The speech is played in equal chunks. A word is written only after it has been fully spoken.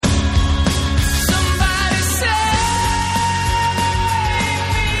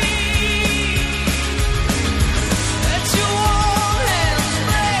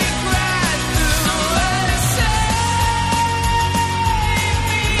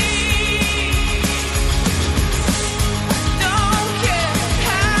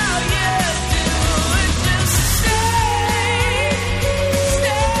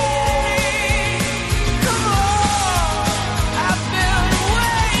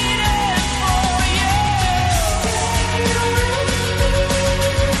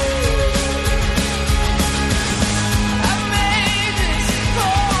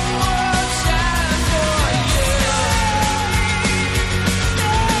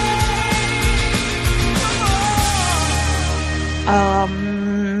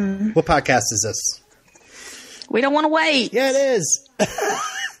What podcast is this? We don't want to wait. Yeah, it is.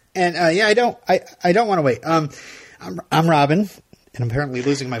 And I don't want to wait. I'm Robin, and I'm apparently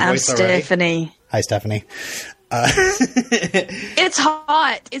losing my voice already. I'm Stephanie. Hi, Stephanie. It's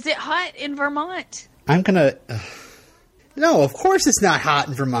hot. Is it hot in Vermont? I'm gonna. No, of course it's not hot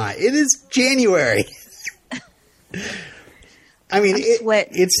in Vermont. It is January. I mean,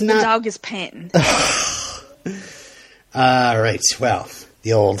 it's not. The dog is panting. All right. Well,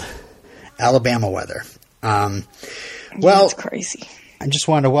 the old Alabama weather. Well, it's crazy. I just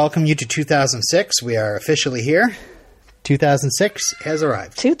wanted to welcome you to 2006. We are officially here. 2006 has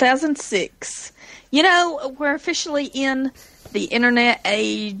arrived. 2006. You know, we're officially in the internet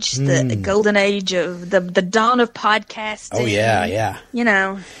age, the golden age of the dawn of podcasting. Oh, yeah. You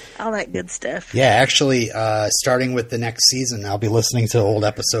know, all that good stuff. Yeah, actually, starting with the next season, I'll be listening to old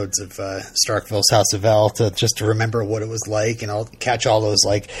episodes of Starkville's House of L just to remember what it was like, and I'll catch all those,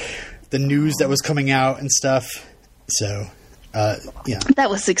 like, the news that was coming out and stuff. So, yeah. That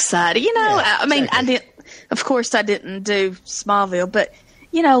was exciting. You know, Yeah, I mean, exactly. Of course, I didn't do Smallville, but,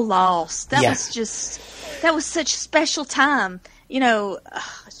 you know, Lost. That was such a special time. You know,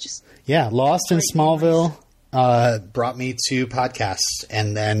 it's just. Yeah, Lost and Smallville brought me to podcasts,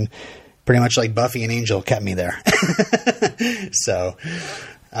 and then pretty much like Buffy and Angel kept me there. So,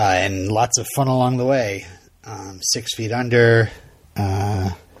 and lots of fun along the way. 6 Feet Under.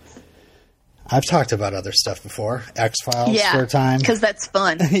 I've talked about other stuff before. X-Files for a time. Because that's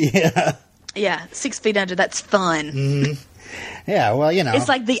fun. Yeah. Yeah, 6 Feet Under, that's fun. Mm-hmm. Yeah, well, you know. It's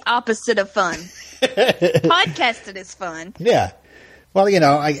like the opposite of fun. Podcasting is fun. Yeah. Well, you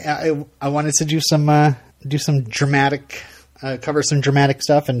know, I wanted to do some dramatic, cover some dramatic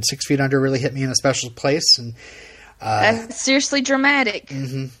stuff, and 6 Feet Under really hit me in a special place. And That's seriously dramatic.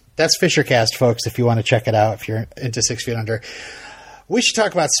 Mm-hmm. That's Fishercast, folks, if you want to check it out, if you're into 6 Feet Under. We should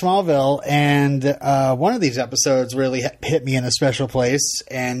talk about Smallville, and one of these episodes really hit me in a special place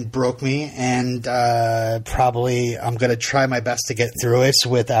and broke me, and probably I'm going to try my best to get through it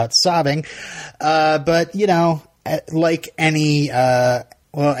without sobbing. But, you know, like any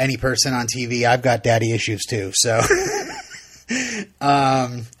person on TV, I've got daddy issues too, so... all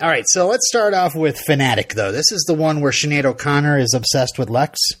right, so let's start off with Fanatic, though. This is the one where Sinead O'Connor is obsessed with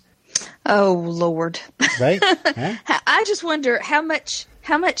Lex. Oh, Lord. Right? Yeah. I just wonder how much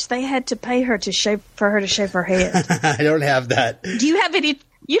they had to pay her for her to shave her head. I don't have that. You don't have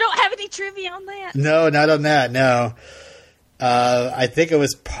any trivia on that? No, not on that, no. I think it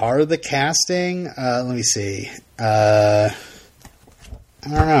was part of the casting. Let me see. I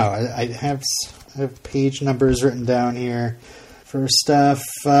don't know. I have page numbers written down here for stuff.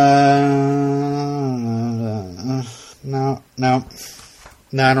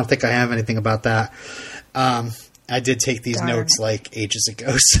 No, I don't think I have anything about that. I did take these notes like ages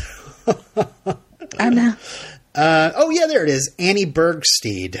ago. So. I know. Oh, yeah, there it is. Annie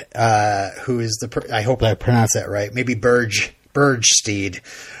Bergsteed, who is I hope I pronounced that right. Maybe Bergsteed.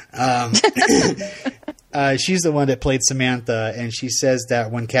 She's the one that played Samantha, and she says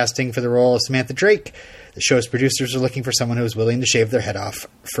that when casting for the role of Samantha Drake, the show's producers are looking for someone who is willing to shave their head off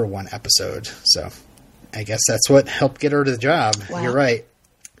for one episode. So I guess that's what helped get her to the job. Wow. You're right.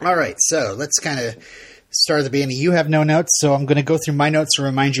 All right, so let's kind of start at the beginning. You have no notes, so I'm going to go through my notes to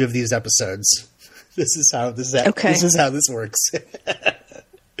remind you of these episodes. This is how this works.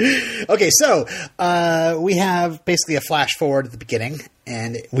 Okay, so we have basically a flash forward at the beginning,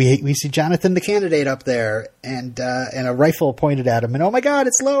 and we see Jonathan the candidate up there, and a rifle pointed at him, and oh my God,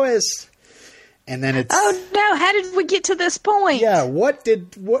 it's Lois! And then it's no! How did we get to this point? Yeah,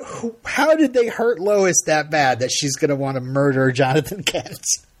 how did they hurt Lois that bad that she's going to want to murder Jonathan Kent?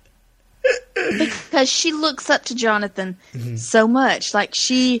 Because she looks up to Jonathan so much. Like,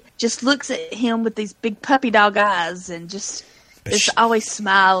 she just looks at him with these big puppy dog eyes and just is always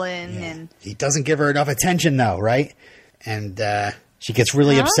smiling. Yeah. And he doesn't give her enough attention, though, right? And she gets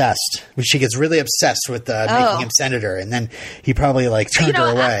really obsessed. She gets really obsessed with making him senator, and then he probably turned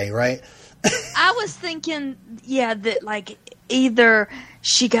her away, right? I was thinking, that either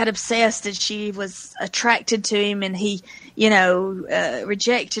she got obsessed and she was attracted to him and he,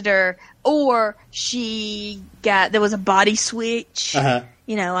 rejected her, or there was a body switch. Uh-huh.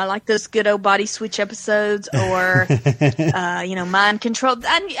 I like those good old body switch episodes, or, mind control.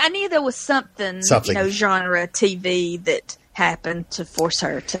 I knew there was something. Genre TV that happened to force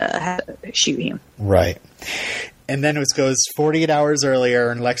her to shoot him. Right. And then it goes 48 hours earlier,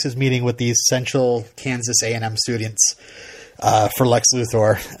 and Lex is meeting with these Central Kansas A&M students for Lex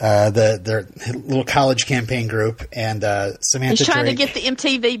Luthor, their little college campaign group, and Samantha. He's trying Drake. to get the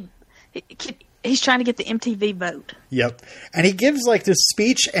MTV. He's trying to get the MTV vote. Yep. And he gives like this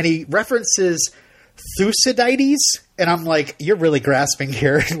speech and he references Thucydides. And I'm like, you're really grasping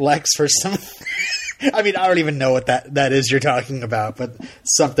here, Lex, for some. I mean, I don't even know what that is you're talking about, but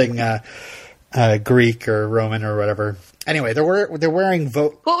something Greek or Roman or whatever. Anyway, they're wearing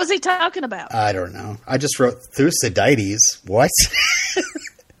vote. What was he talking about? I don't know. I just wrote Thucydides. What?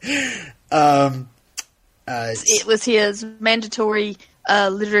 It was his mandatory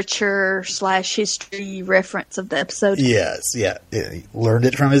literature/history reference of the episode. Yes, yeah. He learned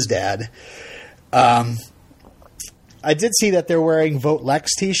it from his dad. I did see that they're wearing Vote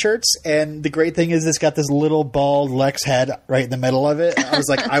Lex t-shirts, and the great thing is it's got this little bald Lex head right in the middle of it. I was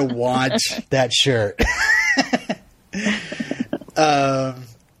like, I want that shirt.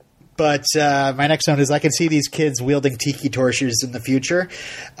 But my next one is I can see these kids wielding tiki torches in the future.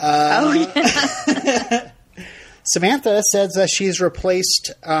 Samantha says that she's replaced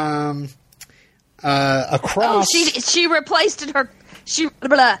a cross. She replaced her. She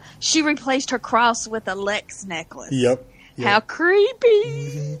replaced her cross with a Lex necklace. Yep. How creepy.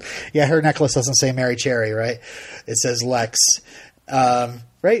 Mm-hmm. Yeah, her necklace doesn't say Mary Cherry, right? It says Lex. Right?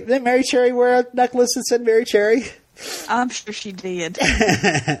 Didn't Mary Cherry wear a necklace that said Mary Cherry? I'm sure she did.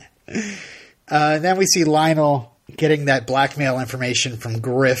 Then we see Lionel getting that blackmail information from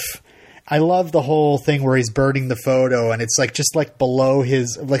Griff. I love the whole thing where he's burning the photo and it's like just like below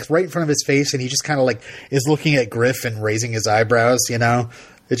his, like right in front of his face, and he just kind of like is looking at Griff and raising his eyebrows, you know?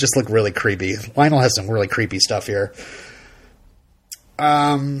 It just looked really creepy. Lionel has some really creepy stuff here.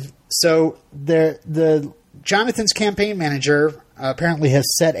 So the Jonathan's campaign manager apparently has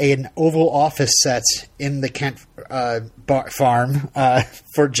set an Oval Office set in the Kent farm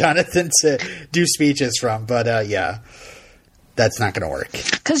for Jonathan to do speeches from. But yeah, that's not going to work.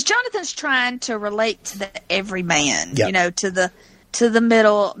 Because Jonathan's trying to relate to the everyman, yep. You know, to the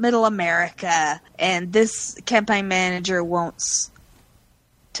middle America, and this campaign manager wants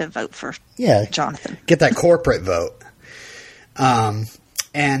to vote for Jonathan. Get that corporate vote.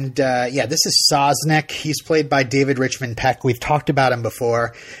 This is Sosnick. He's played by David Richmond Peck. We've talked about him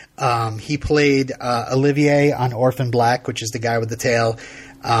before. He played Olivier on Orphan Black, which is the guy with the tail.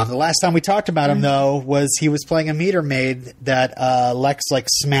 The last time we talked about him, though, was he was playing a meter maid that Lex like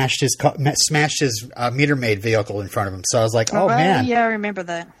smashed his meter maid vehicle in front of him. So I was like, oh man, yeah, I remember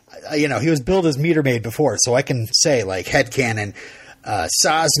that. He was billed as meter maid before, so I can say like headcanon.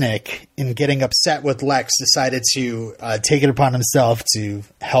 Sosnick, in getting upset with Lex, decided to take it upon himself to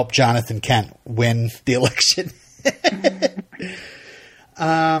help Jonathan Kent win the election.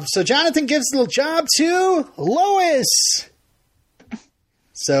 So Jonathan gives the job to Lois.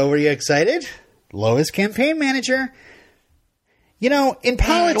 So were you excited? Lois, campaign manager. You know, in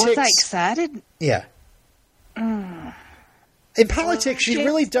politics... Was I excited? Yeah. In politics, you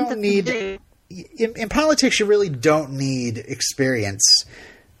really don't need... In politics, you really don't need experience.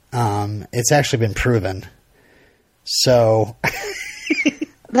 It's actually been proven. So...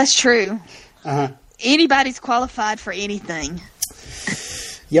 That's true. Anybody's qualified for anything.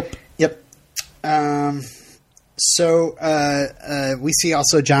 Yep. So we see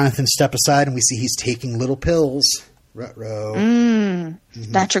also Jonathan step aside, and we see he's taking little pills. Ruh-roh.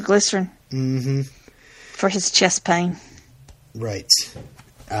 Mm-hmm. Nitroglycerin. Mm-hmm. For his chest pain. Right.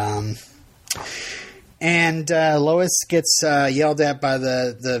 And Lois gets yelled at by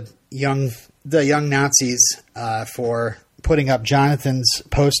the young Nazis for putting up Jonathan's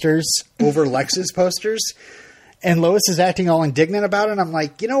posters over Lex's posters. And Lois is acting all indignant about it. And I'm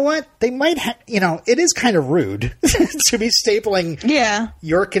like, you know what? They might it is kind of rude to be stapling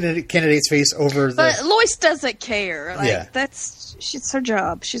your candidate's face over the... But Lois doesn't care. Like, it's her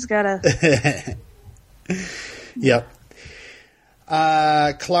job. She's got to... Yep.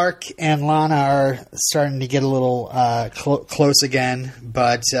 Clark and Lana are starting to get a little close again,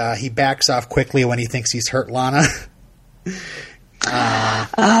 but he backs off quickly when he thinks he's hurt Lana.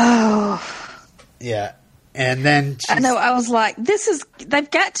 Yeah. And then I know, I was like, they've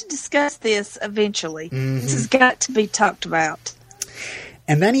got to discuss this eventually. Mm-hmm. This has got to be talked about.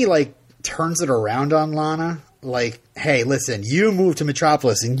 And then he like turns it around on Lana. Like, hey, listen, you moved to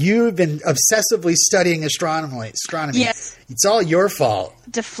Metropolis and you've been obsessively studying astronomy. Yes. It's all your fault.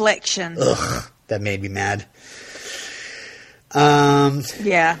 Deflection. Ugh, that made me mad.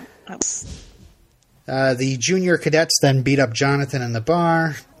 Yeah. The junior cadets then beat up Jonathan in the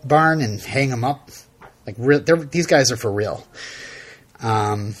barn and hang him up. Like, these guys are for real.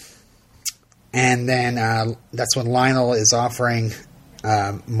 And then that's when Lionel is offering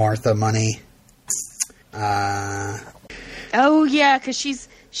Martha money. Oh yeah, because she's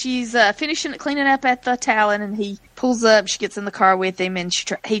finishing cleaning up at the Talon, and he pulls up. She gets in the car with him, and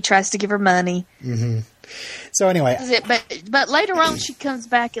he tries to give her money. Mm-hmm. So anyway, but later on, she comes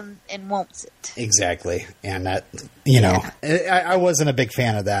back and wants it. Exactly, and that, you know, I wasn't a big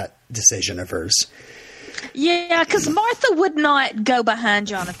fan of that decision of hers. Yeah, because Martha would not go behind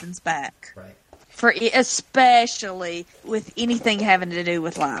Jonathan's back, right? Especially with anything having to do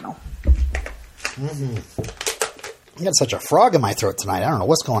with Lionel. Mm-hmm. I got such a frog in my throat tonight. I don't know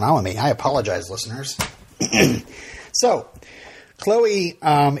what's going on with me. I apologize, listeners. So, Chloe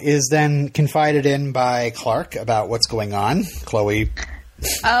is then confided in by Clark about what's going on. Chloe being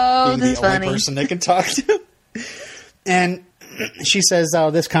the only person they can talk to. And she says,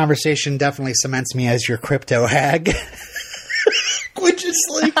 "Oh, this conversation definitely cements me as your crypto hag." Which is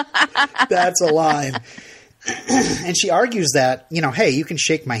like, that's a line. And she argues that, you know, hey, you can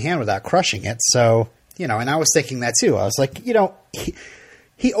shake my hand without crushing it. So, you know, and I was thinking that too. I was like, you know,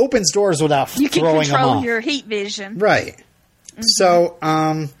 he opens doors without throwing them off. You can control your heat vision. Right. Mm-hmm. So,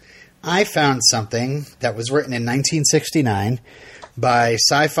 I found something that was written in 1969 by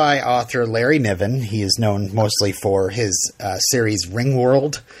sci-fi author Larry Niven. He is known mostly for his series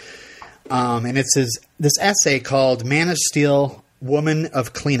Ringworld. And it's this essay called Man of Steel, Woman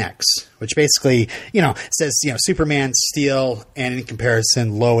of Kleenex, which basically, you know, says, you know, Superman's steel, and in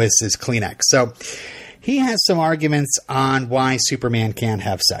comparison, Lois is Kleenex. So he has some arguments on why Superman can't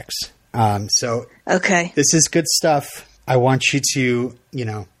have sex. Okay, this is good stuff. I want you to, you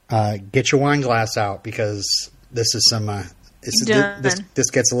know, get your wine glass out, because this is some, this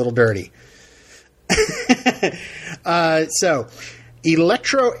gets a little dirty. So,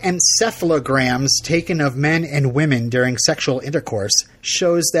 electroencephalograms taken of men and women during sexual intercourse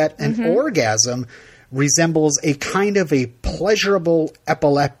shows that an orgasm resembles a kind of a pleasurable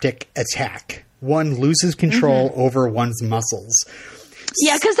epileptic attack. One loses control over one's muscles.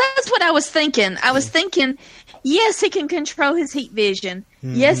 Yeah, because that's what I was thinking. I was thinking, yes, he can control his heat vision.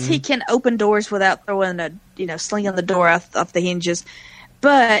 Mm-hmm. Yes, he can open doors without throwing slinging the door off the hinges.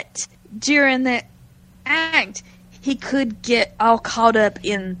 But during that act, he could get all caught up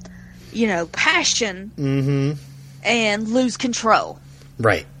in, you know, passion and lose control.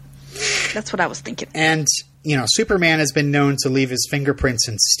 Right. That's what I was thinking. And, you know, Superman has been known to leave his fingerprints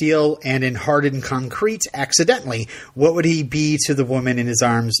in steel and in hardened concrete accidentally. What would he be to the woman in his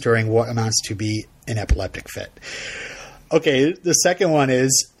arms during what amounts to be an epileptic fit? Okay, the second one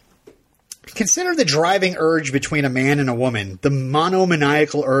is, consider the driving urge between a man and a woman, the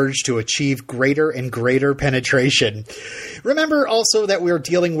monomaniacal urge to achieve greater and greater penetration. Remember also that we're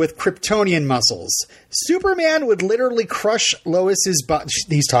dealing with Kryptonian muscles. Superman would literally crush Lois's body.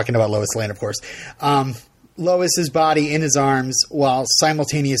 He's talking about Lois Lane, of course. Lois's body in his arms while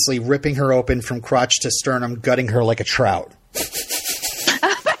simultaneously ripping her open from crotch to sternum, gutting her like a trout.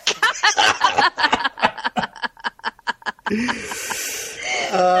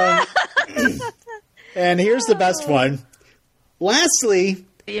 And here's the best one. Lastly,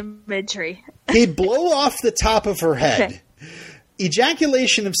 the imagery. He'd blow off the top of her head. Okay.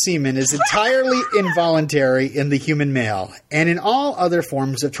 Ejaculation of semen is entirely involuntary in the human male and in all other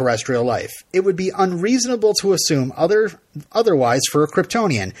forms of terrestrial life. It would be unreasonable to assume otherwise for a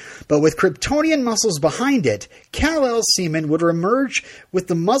Kryptonian, but with Kryptonian muscles behind it, Kal-El's semen would emerge with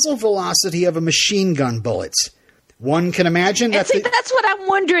the muzzle velocity of a machine gun bullet. One can imagine that. That's what I'm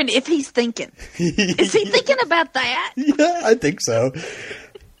wondering if he's thinking. Is he thinking about that? Yeah, I think so.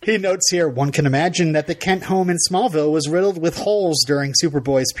 He notes here, one can imagine that the Kent home in Smallville was riddled with holes during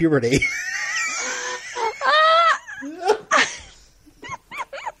Superboy's puberty.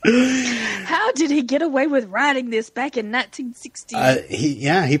 How did he get away with writing this back in 1960?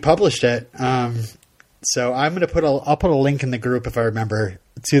 He published it. So I'm going to I'll put a link in the group if I remember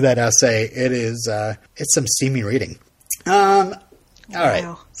to that essay. It is, it's some steamy reading. All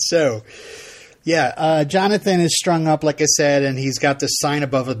right. So, yeah, Jonathan is strung up, like I said, and he's got this sign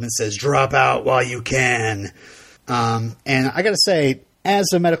above him that says, "Drop out while you can." And I got to say,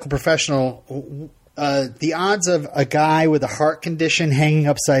 as a medical professional, the odds of a guy with a heart condition hanging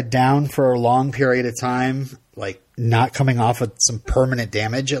upside down for a long period of time, like not coming off with some permanent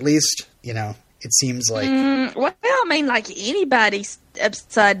damage, at least, you know, it seems like. Well, I mean, like anybody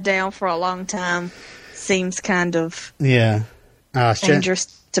upside down for a long time seems kind of dangerous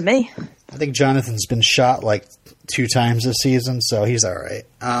to me. I think Jonathan's been shot like 2 times this season, so he's all right.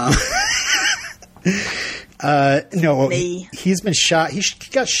 No, he's been shot. He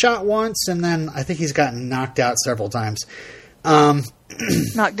got shot once, and then I think he's gotten knocked out several times.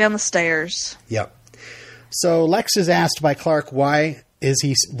 Knocked down the stairs. Yep. So Lex is asked by Clark why is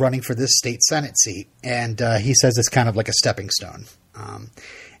he running for this state Senate seat, and he says it's kind of like a stepping stone.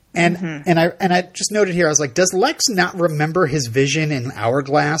 And I just noted here, I was like, does Lex not remember his vision in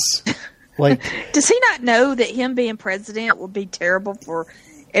Hourglass? Like, does he not know that him being president would be terrible for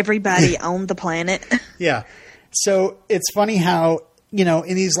everybody on the planet? Yeah. So it's funny how,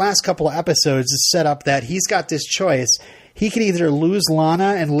 in these last couple of episodes, it's set up that he's got this choice. He could either lose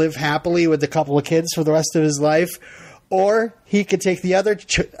Lana and live happily with a couple of kids for the rest of his life, or he could take the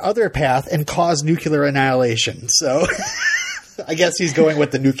other path and cause nuclear annihilation. So I guess he's going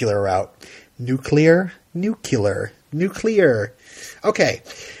with the nuclear route. Nuclear. Okay.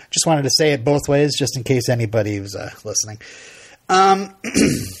 Just wanted to say it both ways, just in case anybody was listening.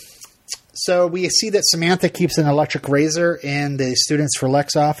 So we see that Samantha keeps an electric razor in the Students for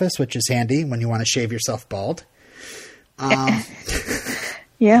Lex office, which is handy when you want to shave yourself bald.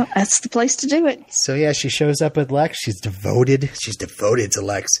 Yeah, that's the place to do it. So yeah, she shows up with Lex. She's devoted to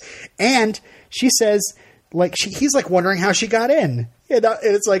Lex. And she says, like, he's like wondering how she got in. And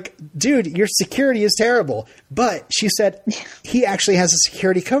it's like, dude, your security is terrible. But she said he actually has a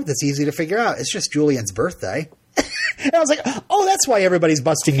security code that's easy to figure out. It's just Julian's birthday. And I was like, oh, that's why everybody's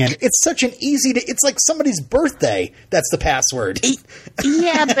busting in. It's such an it's like somebody's birthday. That's the password.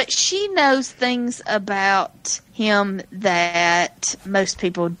 Yeah, but she knows things about him that most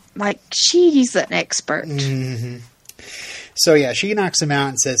people, like, she's an expert. Mm-hmm. So yeah, she knocks him out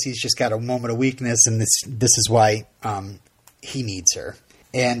and says he's just got a moment of weakness, and this is why he needs her.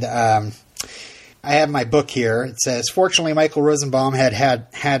 And I have my book here. It says, fortunately, Michael Rosenbaum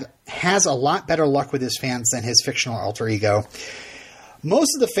has a lot better luck with his fans than his fictional alter ego.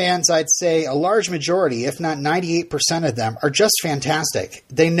 Most of the fans, I'd say a large majority, if not 98% of them, are just fantastic.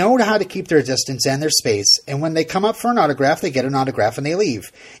 They know how to keep their distance and their space, and when they come up for an autograph, they get an autograph and they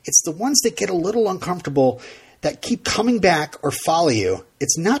leave. It's the ones that get a little uncomfortable that keep coming back or follow you.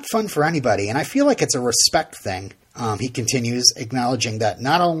 It's not fun for anybody, and I feel like it's a respect thing. He continues, acknowledging that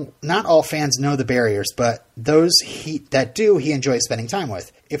not all fans know the barriers, but those that do, he enjoys spending time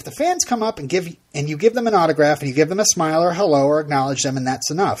with. If the fans come up and you give them an autograph and you give them a smile or hello or acknowledge them, and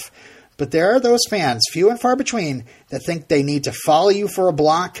that's enough. But there are those fans, few and far between, that think they need to follow you for a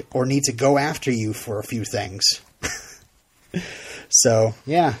block or need to go after you for a few things. So,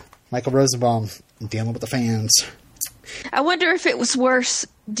 yeah, Michael Rosenbaum dealing with the fans. I wonder if it was worse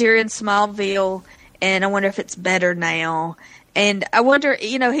during Smallville, and I wonder if it's better now. And I wonder,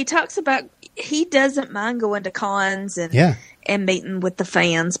 he talks about he doesn't mind going to cons and meeting with the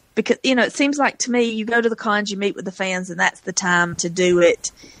fans because, it seems like to me, you go to the cons, you meet with the fans, and that's the time to do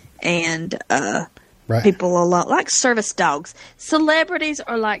it. And right. People like service dogs. Celebrities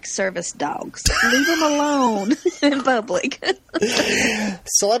are like service dogs. Leave them alone in public.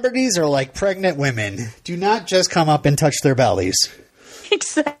 Celebrities are like pregnant women. Do not just come up and touch their bellies.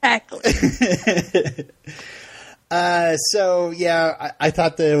 Exactly. So yeah, I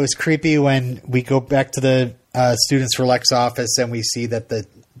thought that it was creepy when we go back to the Students for Lex office and we see that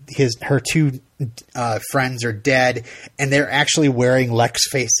her two friends are dead and they're actually wearing Lex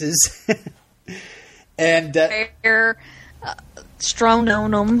faces. And they're strewn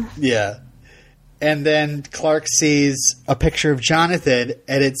on them. Yeah. And then Clark sees a picture of Jonathan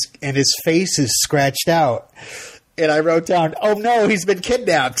and his face is scratched out. And I wrote down, oh no, he's been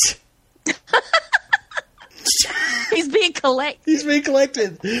kidnapped. He's being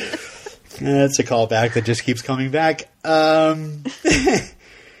collected. That's a callback that just keeps coming back. My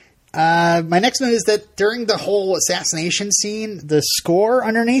next note is that during the whole assassination scene, the score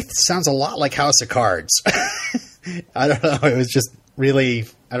underneath sounds a lot like House of Cards. I don't know. It was just really,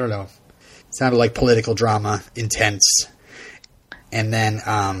 I don't know. It sounded like political drama, intense. And then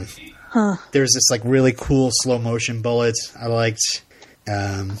there's this like really cool slow motion bullet I liked.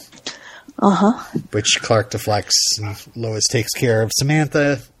 Which Clark deflects and Lois takes care of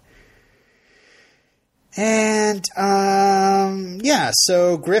Samantha. And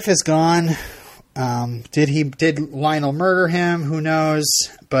so Griff is gone. Did Lionel murder him? Who knows?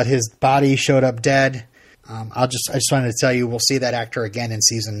 But his body showed up dead. I just wanted to tell you we'll see that actor again in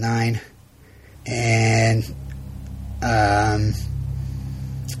season 9. And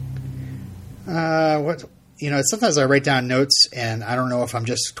sometimes I write down notes and I don't know if I'm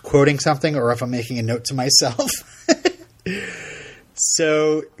just quoting something or if I'm making a note to myself.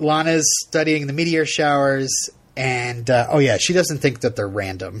 So Lana's studying the meteor showers and, she doesn't think that they're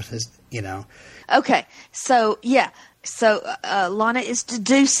random, Okay. So, yeah. So, Lana is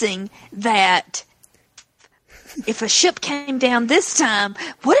deducing that if a ship came down this time,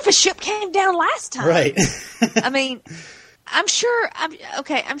 what if a ship came down last time? Right. I mean, I'm sure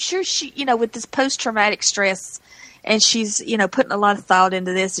she, with this post-traumatic stress, and she's, putting a lot of thought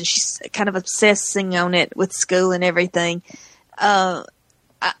into this, and she's kind of obsessing on it with school and everything.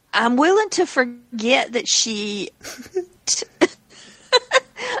 I'm willing to forget that she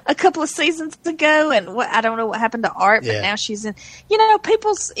a couple of seasons ago, and I don't know what happened to Art, but now she's in.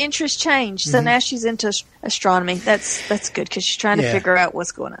 People's interests change, so now she's into astronomy. That's good because she's trying to figure out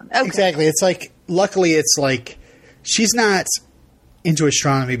what's going on. Okay. Exactly. It's like, luckily, it's like she's not into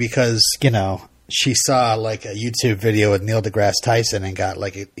astronomy because she saw like a YouTube video with Neil deGrasse Tyson and got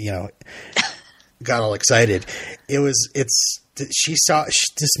got all excited. She saw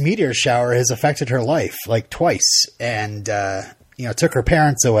this meteor shower has affected her life like twice, and took her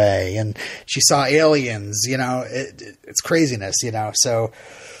parents away, and she saw aliens. It's craziness. So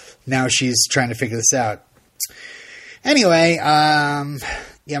now she's trying to figure this out. Anyway, my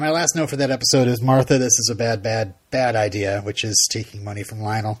last note for that episode is, Martha, this is a bad idea, which is taking money from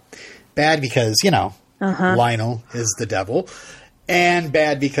Lionel. Bad because, Lionel is the devil. And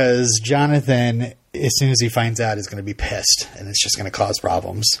bad because Jonathan, as soon as he finds out, is going to be pissed. And it's just going to cause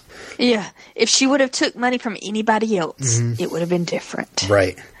problems. Yeah. If she would have took money from anybody else, it would have been different.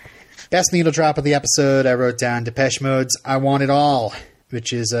 Right. Best needle drop of the episode, I wrote down Depeche Mode's I Want It All,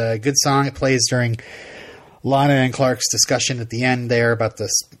 which is a good song. It plays during Lana and Clark's discussion at the end there about the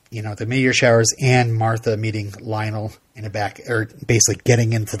meteor showers, and Martha meeting Lionel in the back, or basically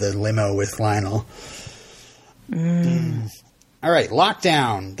getting into the limo with Lionel. All right,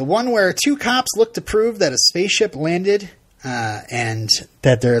 Lockdown. The one where two cops look to prove that a spaceship landed, and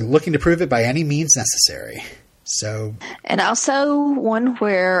that they're looking to prove it by any means necessary. And also one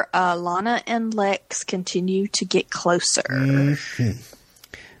where Lana and Lex continue to get closer. Mm-hmm.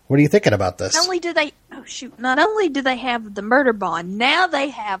 What are you thinking about this? Not only do they have the murder bond, now they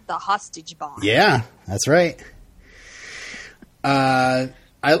have the hostage bond. Yeah, that's right.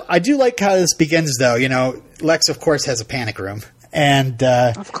 I do like how this begins, though. Lex, of course, has a panic room. And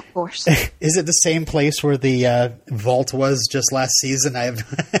of course. Is it the same place where the vault was just last season?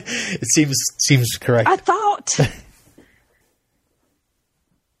 It seems correct. I thought.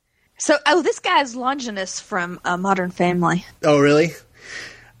 So, this guy's Longinus from Modern Family. Oh, really?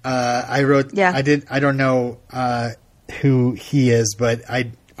 I wrote. Yeah. I don't know who he is, but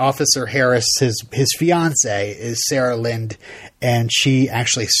Officer Harris, his fiance is Sarah Lind, and she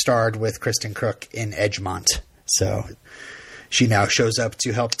actually starred with Kristen Crook in Edgemont. So she now shows up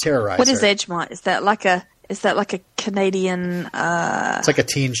to help terrorize. What is Edgemont? Is that like a Canadian? It's like a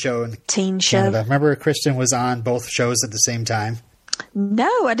teen show. Canada. Remember, Kristen was on both shows at the same time.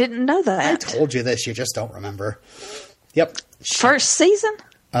 No, I didn't know that. I told you this. You just don't remember. Yep. First season?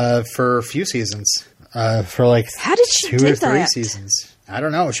 For a few seasons. For like how did she 2 or 3 seasons. I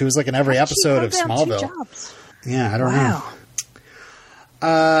don't know. She was like in every episode of Smallville. Yeah, I don't know.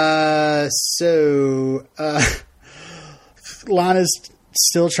 So Lana's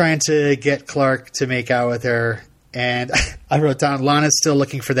still trying to get Clark to make out with her. And I wrote down, Lana's still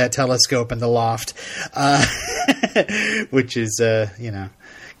looking for that telescope in the loft, which is,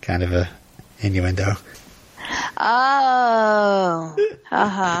 kind of a innuendo. Oh,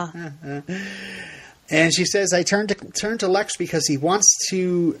 And she says, "I turn to Lex because he wants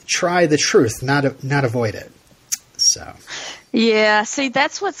to try the truth, not avoid it." So, yeah. See,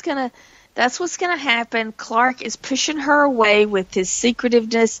 that's what's gonna happen. Clark is pushing her away with his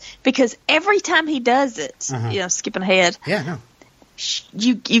secretiveness because every time he does it, skipping ahead,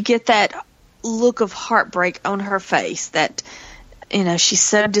 you get that look of heartbreak on her face. That she's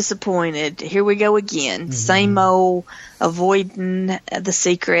so disappointed. Here we go again. Mm-hmm. Same old avoiding the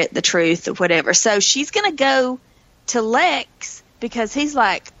secret, the truth, or whatever. So she's going to go to Lex because he's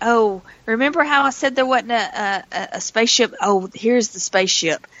like, oh, remember how I said there wasn't a spaceship? Oh, here's the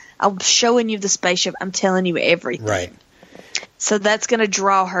spaceship. I'm showing you the spaceship. I'm telling you everything. Right. So that's going to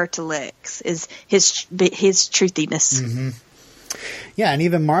draw her to Lex, is his truthiness. Mm-hmm. Yeah, and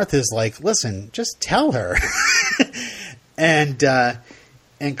even Martha's like, listen, just tell her. And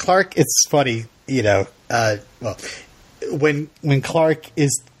Clark, it's funny, when Clark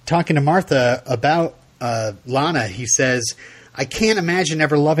is talking to Martha about Lana, he says, I can't imagine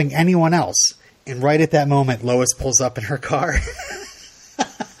ever loving anyone else. And right at that moment, Lois pulls up in her car.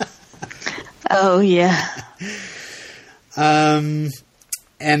 Oh, yeah. And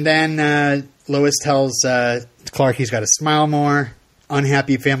then Lois tells Clark he's got to smile more.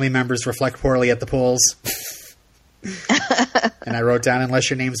 Unhappy family members reflect poorly at the polls. And I wrote down, unless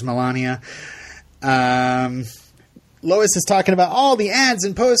your name's Melania. Lois is talking about all the ads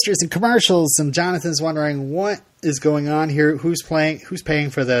and posters and commercials, and Jonathan's wondering what is going on here, who's paying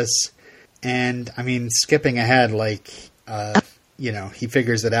for this. And I mean, skipping ahead, he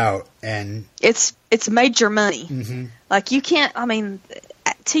figures it out, and it's major money. Mm-hmm. Like, you can't,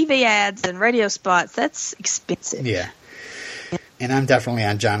 TV ads and radio spots, that's expensive. Yeah. And I'm definitely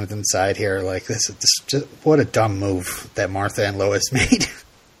on Jonathan's side here. Like, this is just what a dumb move that Martha and Lois made.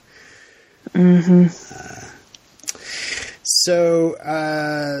 Mm-hmm.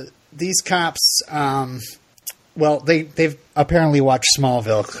 So these cops, they've apparently watched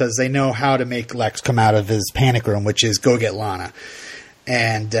Smallville because they know how to make Lex come out of his panic room, which is go get Lana.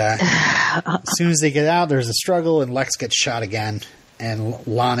 And as soon as they get out, there's a struggle, and Lex gets shot again. And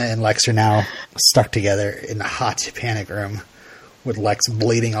Lana and Lex are now stuck together in the hot panic room with Lex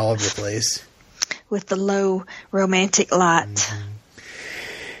bleeding all over the place. With the low romantic light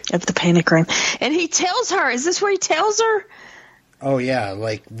of the panic room. And he tells her, is this where he tells her? Oh, yeah,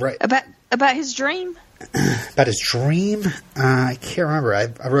 like right about his dream? About his dream? I can't remember. I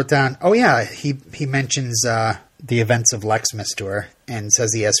wrote down, oh, yeah, he mentions the events of Lexmas to her and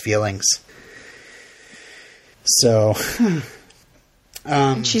says he has feelings. So...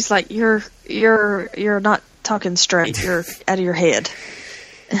 and she's like, you're not talking straight. You're out of your head.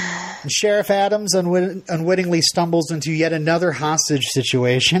 Sheriff Adams unwittingly stumbles into yet another hostage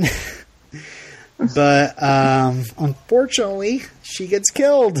situation. But unfortunately, she gets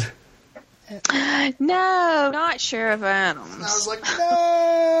killed. No, not Sheriff Adams. And I was like,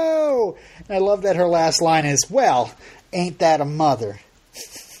 no! And I love that her last line is, well, ain't that a mother?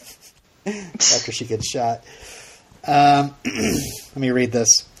 After she gets shot. Let me read this.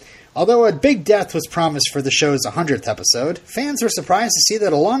 Although a big death was promised for the show's 100th episode, fans were surprised to see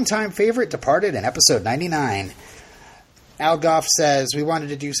that a longtime favorite departed in episode 99. Al Goff says, we wanted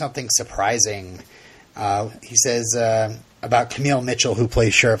to do something surprising. He says about Camille Mitchell, who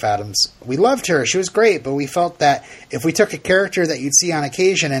plays Sheriff Adams. We loved her. She was great, but we felt that if we took a character that you'd see on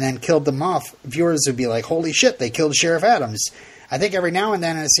occasion and then killed them off, viewers would be like, holy shit, they killed Sheriff Adams. I think every now and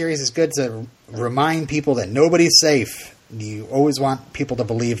then in a series it's good to remind people that nobody's safe. You always want people to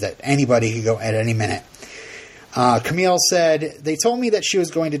believe that anybody could go at any minute. Camille said, they told me that she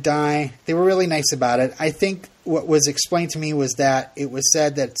was going to die. They were really nice about it. I think what was explained to me was that it was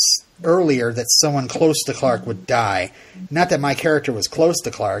said that earlier that someone close to Clark would die. Not that my character was close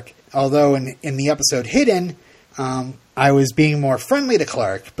to Clark, although in the episode Hidden, I was being more friendly to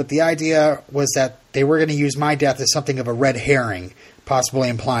Clark, but the idea was that they were going to use my death as something of a red herring, possibly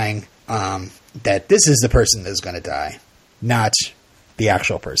implying that this is the person that's going to die, not the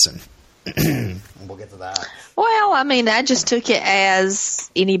actual person. We'll get to that. Well, I mean, I just took it as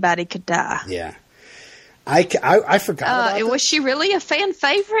anybody could die. Yeah. I forgot about it. Was she really a fan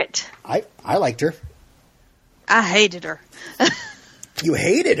favorite? I liked her. I hated her. You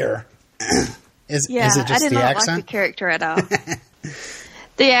hated her? Is it just I did the not accent? like the character at all.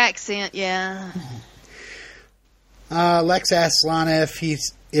 The accent, yeah. Lex asks Lana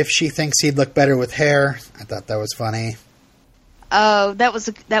if she thinks he'd look better with hair. I thought that was funny. Oh, that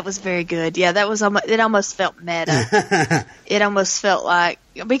was very good. Yeah, that was it. Almost felt meta. It almost felt like,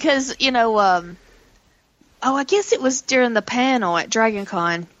 because I guess it was during the panel at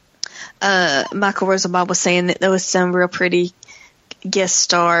DragonCon. Michael Rosenbaum was saying that there was some real pretty guest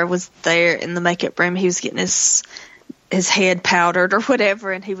star was there in the makeup room. He was getting his head powdered or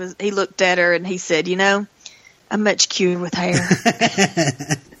whatever, and he looked at her and he said, I'm much cuter with hair.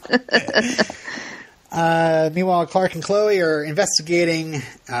 Meanwhile, Clark and Chloe are investigating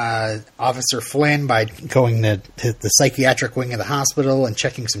Officer Flynn by going to the psychiatric wing of the hospital and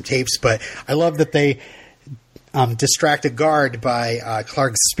checking some tapes. But I love that they distract a guard by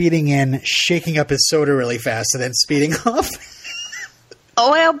Clark speeding in, shaking up his soda really fast, and then speeding off.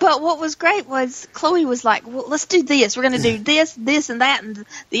 Oh, well, but what was great was Chloe was like, well, let's do this. We're going to do this, this, and that, and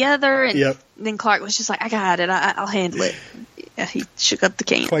the other. And then Clark was just like, I got it. I'll handle it. Yeah, he shook up the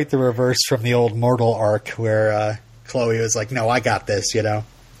can. Quite the reverse from the old Mortal arc where Chloe was like, no, I got this,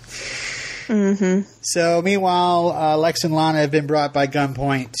 Mm-hmm. So, meanwhile, Lex and Lana have been brought by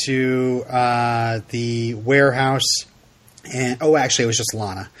gunpoint to the warehouse. And actually, it was just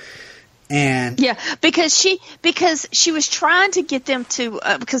Lana. And yeah, because she was trying to get them to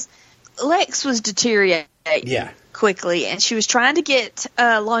because Lex was deteriorating quickly, and she was trying to get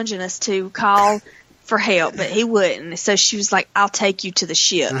Longinus to call for help, but he wouldn't. So she was like, "I'll take you to the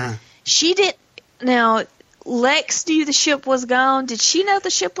ship." She did. Now Lex knew the ship was gone. Did she know the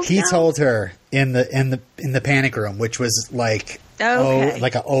ship was gone? He told her in the panic room, which was like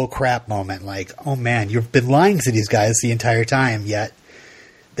like a oh crap moment. Like, oh man, you've been lying to these guys the entire time, yet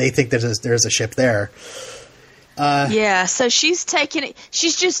they think there's a ship there. So she's taking it.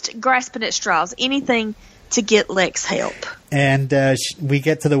 She's just grasping at straws. Anything to get Lex help. And we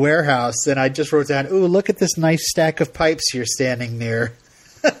get to the warehouse, and I just wrote down, "Ooh, look at this nice stack of pipes you're standing near."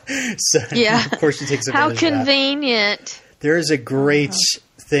 So, of course, she takes advantage How convenient. There is a great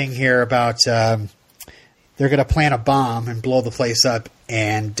thing here about they're going to plant a bomb and blow the place up,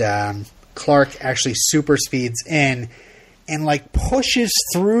 and Clark actually super speeds in and like pushes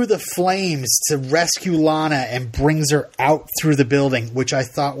through the flames to rescue Lana and brings her out through the building, which I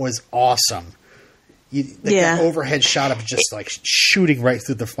thought was awesome. The overhead shot of just like shooting right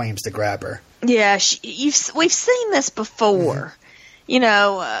through the flames to grab her. Yeah, we've seen this before.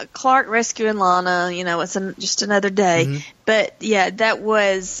 Mm-hmm. Clark rescuing Lana. It's just another day. Mm-hmm. But yeah, that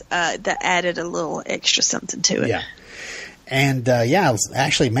was that added a little extra something to it. Yeah, and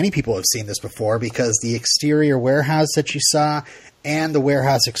actually, many people have seen this before because the exterior warehouse that you saw and the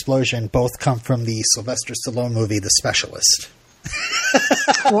warehouse explosion both come from the Sylvester Stallone movie, The Specialist.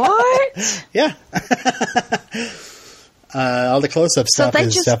 What? Yeah. All the close-up stuff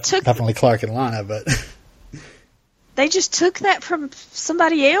is definitely Clark and Lana, but they just took that from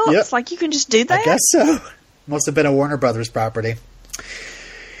somebody else? Yep. Like, you can just do that? I guess so. Must have been a Warner Brothers property.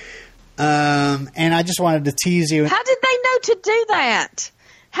 And I just wanted to tease you. How did they know to do that?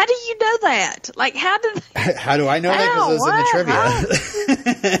 How do you know that? Like, how do I know that? Because it was in the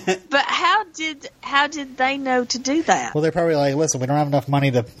trivia. But how did they know to do that? Well, they're probably like, listen, we don't have enough money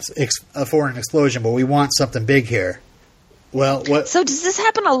to afford an explosion, but we want something big here. Well, what? So does this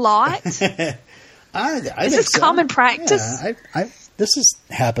happen a lot? Is this common practice? Yeah, this has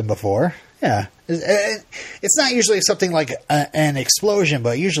happened before. Yeah. It's not usually something like an explosion,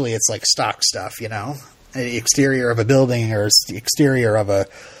 but usually it's like stock stuff, the exterior of a building or the exterior of a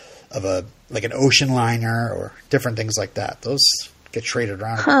like an ocean liner or different things like that. Those get traded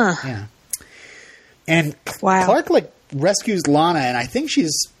around. Huh. Yeah. And Clark rescues Lana, and I think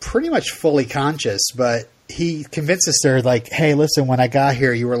she's pretty much fully conscious, but he convinces her like, "Hey, listen, when I got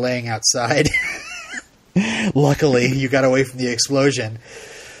here, you were laying outside. Luckily, you got away from the explosion."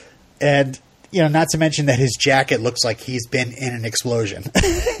 And not to mention that his jacket looks like he's been in an explosion.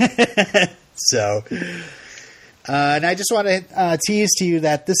 So, and I just want to tease to you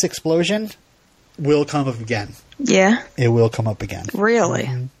that this explosion will come up again. Yeah. It will come up again. Really?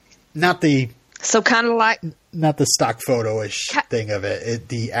 Not the... So kind of like... Not the stock photo-ish thing of it.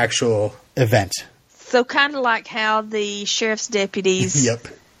 The actual event. So kind of like how the sheriff's deputies... Yep.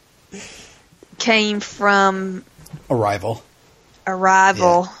 Came from... Arrival.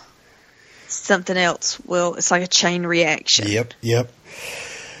 Yeah. Something else it's like a chain reaction. Yep.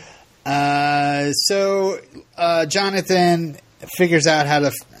 So Jonathan figures out how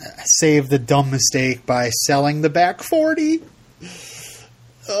to save the dumb mistake by selling the back 40.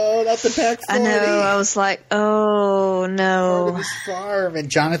 Oh, not the back 40. I know. I was like, oh no. Part of his farm, and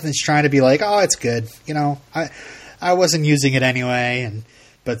Jonathan's trying to be like, oh, it's good. I wasn't using it anyway,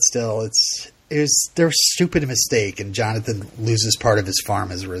 but still, they're a stupid mistake, and Jonathan loses part of his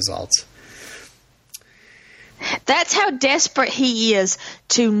farm as a result. That's how desperate he is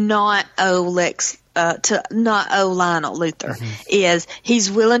to not owe Lionel Luthor. Mm-hmm. He's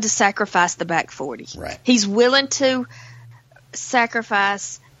willing to sacrifice the back 40. Right. He's willing to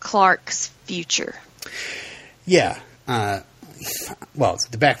sacrifice Clark's future. Yeah. Well,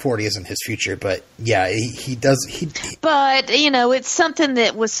 the back 40 isn't his future, but yeah, he does. But it's something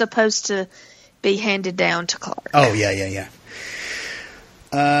that was supposed to be handed down to Clark. Oh yeah.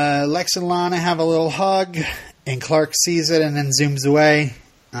 Lex and Lana have a little hug. And Clark sees it and then zooms away.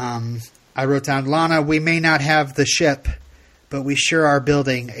 I wrote down, Lana, we may not have the ship, but we sure are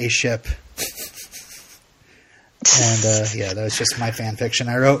building a ship. And that was just my fan fiction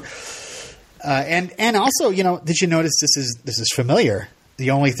I wrote. And also, did you notice this is familiar? The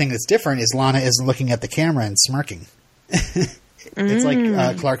only thing that's different is Lana isn't looking at the camera and smirking. It's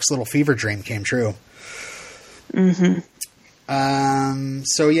like Clark's little fever dream came true. Mm-hmm.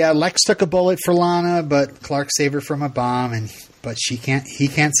 So yeah, Lex took a bullet for Lana, but Clark saved her from a bomb, but he can't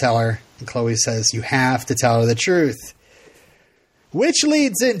tell her. And Chloe says, you have to tell her the truth. Which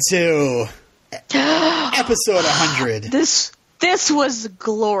leads into episode 100. This was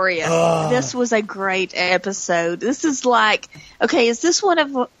glorious. This was a great episode. This is is this one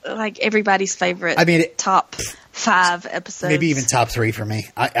of everybody's favorite top 5 episodes? Maybe even top 3 for me.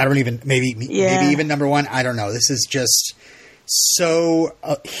 I don't even, maybe even number 1. I don't know. This is just so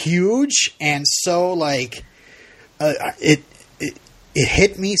huge and so it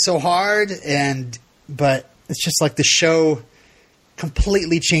hit me so hard, but it's just like the show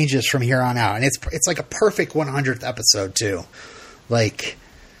completely changes from here on out, and it's like a perfect 100th episode too.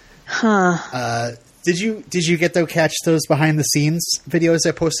 Did you get to catch those behind the scenes videos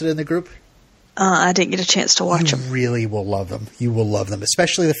I posted in the group? I didn't get a chance to watch them. You really will love them. You will love them,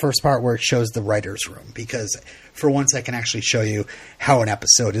 especially the first part where it shows the writer's room, because for once I can actually show you how an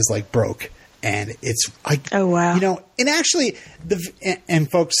episode is broke And it's oh wow, and actually and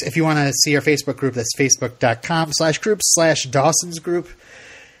folks, if you want to see our Facebook group, that's facebook.com/group/Dawson's group.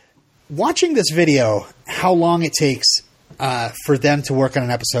 Watching this video, how long it takes for them to work on an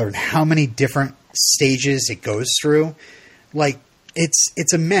episode and how many different stages it goes through, like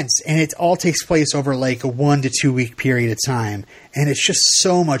it's immense, and it all takes place over like a 1 to 2 week period of time, and it's just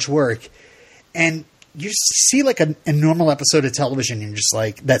so much work. And you see like a normal episode of television, and you're just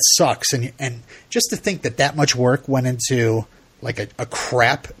like, that sucks. And just to think that much work went into like a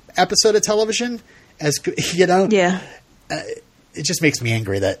crap episode of television, yeah, it just makes me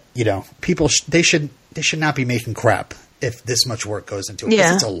angry that, people, they should not be making crap if this much work goes into it.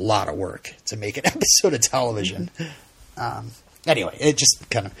 Because it's a lot of work to make an episode of television. Anyway, it just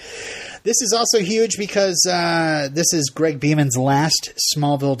kind of... This is also huge because this is Greg Beeman's last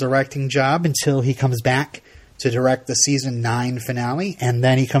Smallville directing job until he comes back to direct the season 9 finale, and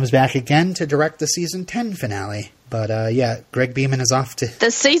then he comes back again to direct the season 10 finale. But yeah, Greg Beeman is off to...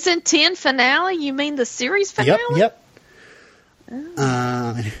 The season 10 finale? You mean the series finale? Yep.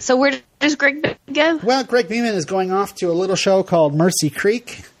 So where does Greg Beeman go? Well, Greg Beeman is going off to a little show called Mercy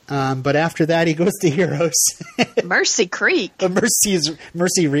Creek. But after that, he goes to Heroes. Mercy Creek? Mercy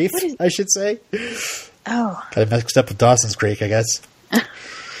Reef, I should say. Oh. Got it mixed up with Dawson's Creek, I guess. It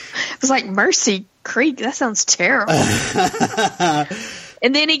was like Mercy Creek. That sounds terrible.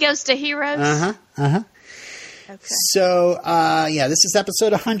 And then he goes to Heroes? Okay. So, this is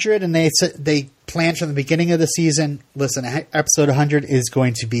episode 100, and they planned from the beginning of the season, listen, episode 100 is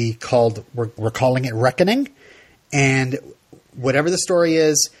going to be called, we're calling it Reckoning, and whatever the story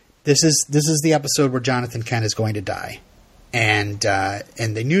is, this is the episode where Jonathan Kent is going to die. And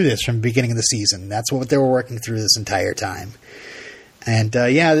they knew this from the beginning of the season. That's what they were working through this entire time. And,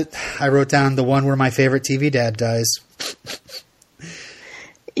 I wrote down the one where my favorite TV dad dies.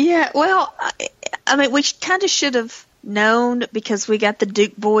 Yeah, well, I mean, we kind of should have known because we got the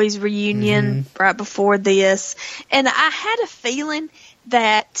Duke Boys reunion right before this. And I had a feeling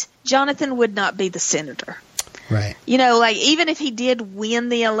that Jonathan would not be the senator. Right. Even if he did win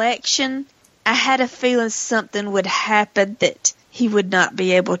the election, I had a feeling something would happen that he would not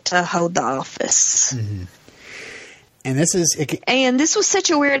be able to hold the office. Mm-hmm. And this was such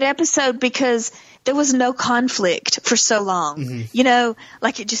a weird episode because there was no conflict for so long.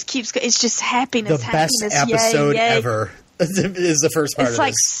 Mm-hmm. It just keeps. It's just happiness. The best episode ever is the first part. It's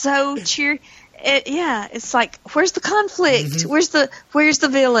like so cheer. It's like, where's the conflict? Mm-hmm. Where's the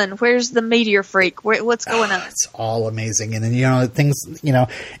villain? Where's the meteor freak? What's going on? It's all amazing. And then, things,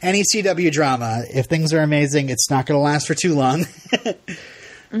 any CW drama, if things are amazing, it's not going to last for too long.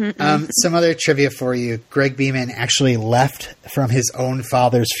 Some other trivia for you. Greg Beeman actually left from his own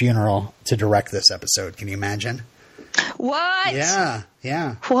father's funeral to direct this episode. Can you imagine? What? Yeah.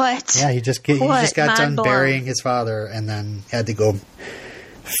 What? Yeah, he just got done burying his father and then had to go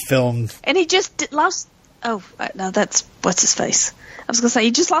film. And he just lost... Oh, no, that's... What's his face? I was going to say,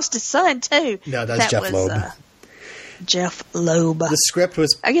 he just lost his son, too. No, that's Jeff Loeb. Jeff Loeb. The script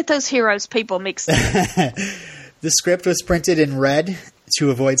was... I get those Heroes people mixed up. The script was printed in red to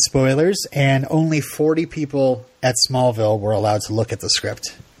avoid spoilers, and only 40 people at Smallville were allowed to look at the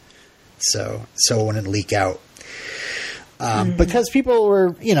script. So it wouldn't leak out. Because people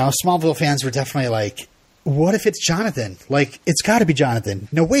were... Smallville fans were definitely like... What if it's Jonathan? It's got to be Jonathan.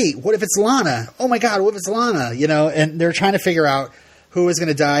 No, wait. What if it's Lana? Oh my God, what if it's Lana? And they're trying to figure out who is going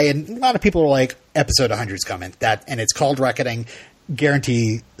to die. And a lot of people are like, episode 100 is coming. And it's called Reckoning.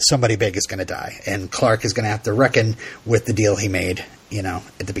 Guarantee somebody big is going to die. And Clark is going to have to reckon with the deal he made,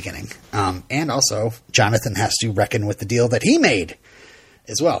 at the beginning. And also, Jonathan has to reckon with the deal that he made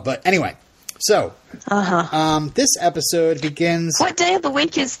as well. But anyway, so this episode begins... What day of the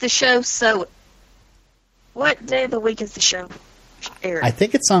week is the show? What day of the week is the show airing? I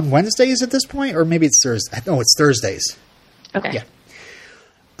think it's on Wednesdays at this point, or maybe it's Thursday. No, it's Thursdays. Okay.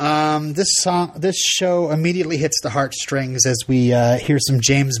 Yeah. This show immediately hits the heartstrings as we hear some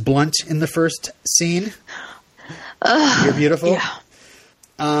James Blunt in the first scene. You're beautiful.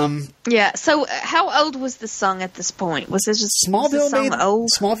 Yeah. So, how old was the song at this point? Was this just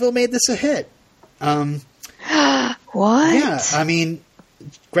Smallville made this a hit. What? Yeah. I mean,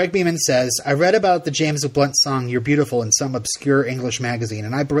 Greg Beeman says, I read about the James Blunt song You're Beautiful in some obscure English magazine,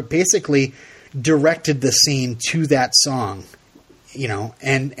 and I basically directed the scene to that song,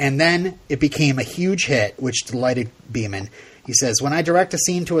 and then it became a huge hit, which delighted Beeman. He says, when I direct a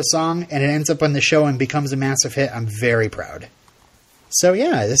scene to a song and it ends up on the show and becomes a massive hit, I'm very proud. So,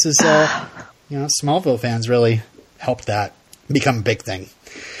 yeah, this is, Smallville fans really helped that become a big thing.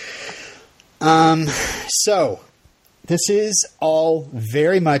 So... this is all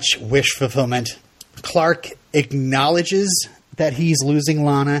very much wish fulfillment. Clark acknowledges that he's losing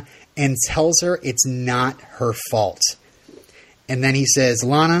Lana and tells her it's not her fault. And then he says,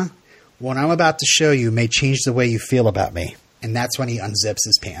 Lana, what I'm about to show you may change the way you feel about me. And that's when he unzips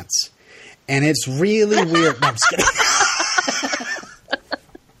his pants. And it's really weird. No, I'm just kidding.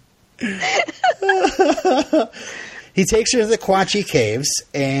 He takes her to the Quachi Caves,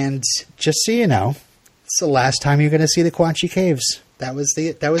 and just so you know, it's the last time you're going to see the Quachi Caves. That was it.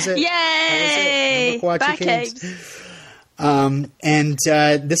 Yay! That was it. Quachi Caves.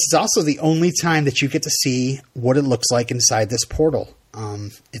 This is also the only time that you get to see what it looks like inside this portal.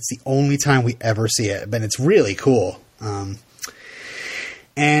 It's the only time we ever see it, but it's really cool. He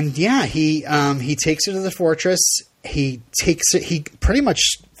takes her to the fortress. He pretty much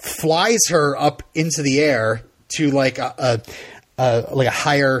flies her up into the air to like a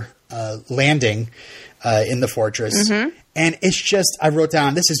higher landing in the fortress. Mm-hmm. And it's just, I wrote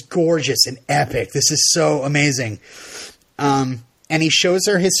down, this is gorgeous and epic. This is so amazing. And he shows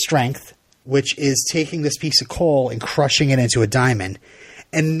her his strength, which is taking this piece of coal and crushing it into a diamond.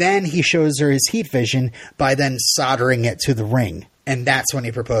 And then he shows her his heat vision by then soldering it to the ring. And that's when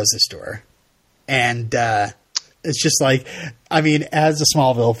he proposes to her. And it's just like, I mean, as a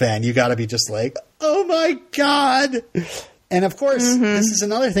Smallville fan, you got to be just like, oh my God. And of course, this is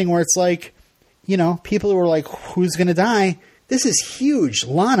another thing where it's like, you know, people who are like, who's going to die? This is huge.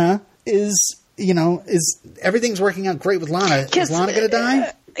 Lana is everything's working out great with Lana. Is Lana going to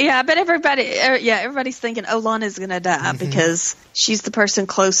die? Yeah, but everybody's thinking, oh, Lana's going to die because she's the person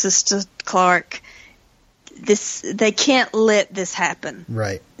closest to Clark. They can't let this happen.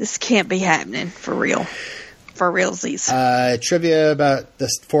 Right. This can't be happening for real. For realsies. Trivia about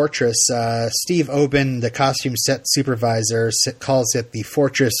this fortress. Steve Oben, the costume set supervisor, calls it the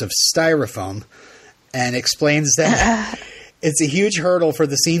Fortress of Styrofoam and explains that it's a huge hurdle for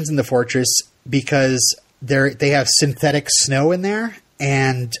the scenes in the fortress because they have synthetic snow in there,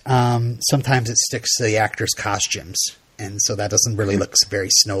 and sometimes it sticks to the actors' costumes, and so that doesn't really look very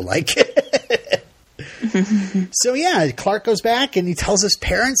snow-like. So yeah, Clark goes back and he tells his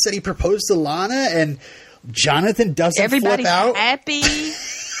parents that he proposed to Lana, and Jonathan doesn't Everybody's flip out. Happy.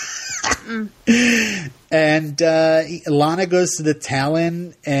 And Lana goes to the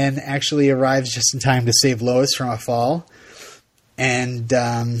Talon and actually arrives just in time to save Lois from a fall. And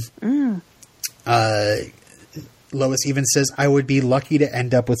Lois even says, I would be lucky to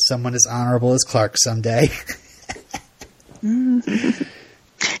end up with someone as honorable as Clark someday.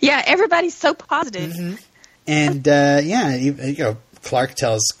 Yeah, everybody's so positive. Mm-hmm. And Clark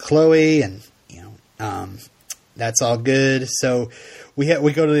tells Chloe, and that's all good. So we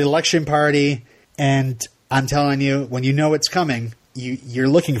go to the election party, and I'm telling you, when you know it's coming, you're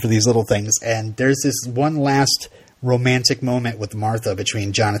looking for these little things. And there's this one last romantic moment with Martha,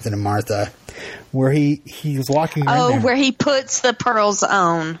 between Jonathan and Martha, where he's walking around there. Where he puts the pearls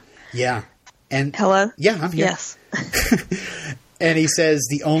on. Yeah. And hello? Yeah, I'm here. Yes. And he says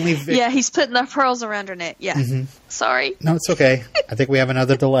the only... he's putting the pearls around her neck. Yeah. Mm-hmm. Sorry. No, it's okay. I think we have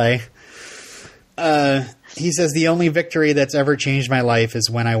another delay. He says the only victory that's ever changed my life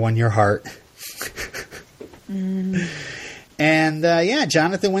is when I won your heart. And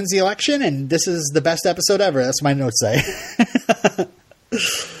Jonathan wins the election, and this is the best episode ever. That's what my notes say.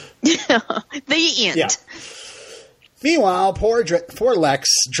 The end. Yeah. Meanwhile, poor Lex,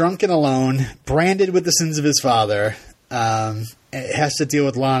 drunk and alone, branded with the sins of his father, has to deal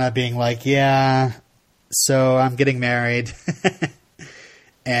with Lana being like, yeah, so I'm getting married.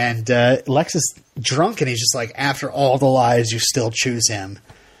 And Lex is drunk, and he's just like, after all the lies, you still choose him.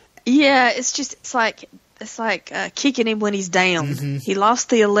 Yeah, it's like kicking him when he's down. Mm-hmm. He lost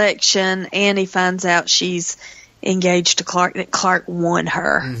the election, and he finds out she's engaged to Clark, that Clark won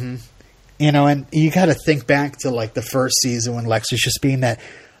her. Mm-hmm. And you got to think back to like the first season when Lex was just being that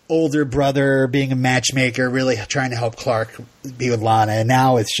older brother, being a matchmaker, really trying to help Clark be with Lana. And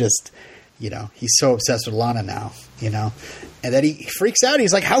now it's just, he's so obsessed with Lana now, And then he freaks out.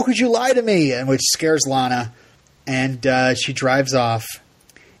 He's like, how could you lie to me? And which scares Lana. And she drives off,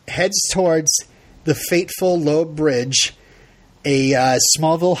 heads towards the fateful Loeb Bridge. A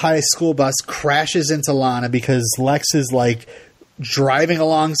Smallville High School bus crashes into Lana because Lex is like driving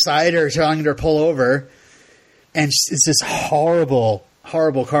alongside her, telling her to pull over. And it's this horrible,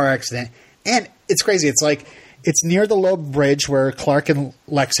 horrible car accident. And it's crazy. It's like, it's near the Loeb Bridge where Clark and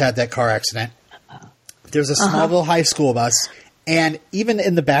Lex had that car accident. There's a Smallville High School bus. And even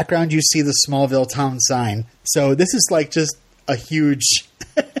in the background, you see the Smallville town sign. So this is like just a huge,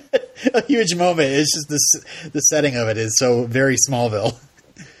 a huge moment. It's just the setting of it is so very Smallville.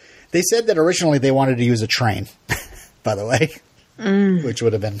 They said that originally they wanted to use a train. by the way, which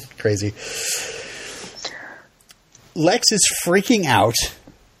would have been crazy. Lex is freaking out,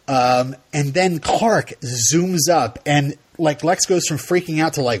 and then Clark zooms up, and like Lex goes from freaking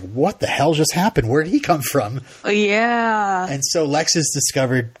out to like, what the hell just happened? Where did he come from? Yeah. And so Lex has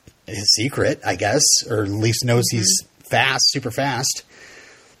discovered his secret, I guess, or at least knows he's fast, super fast.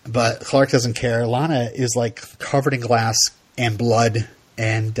 But Clark doesn't care. Lana is like covered in glass and blood,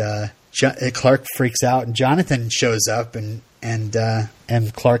 and Clark freaks out, and Jonathan shows up, and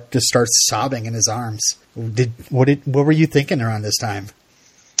Clark just starts sobbing in his arms. What were you thinking around this time?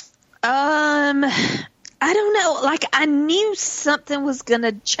 I don't know. Like, I knew something was going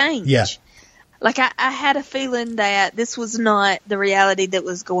to change. Yeah. Like, I had a feeling that this was not the reality that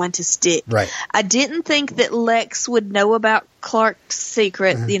was going to stick. Right. I didn't think that Lex would know about Clark's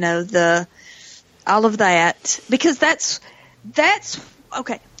secret, you know, all of that. Because that's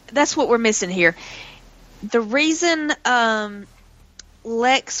what we're missing here. The reason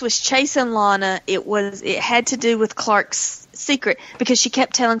Lex was chasing Lana, it had to do with Clark's secret, because she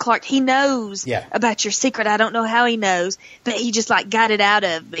kept telling Clark, he knows about your secret. I don't know how he knows, but he just like got it out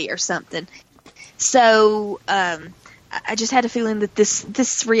of me or something. So I just had a feeling that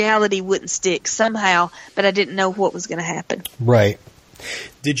this reality wouldn't stick somehow, but I didn't know what was going to happen. Right.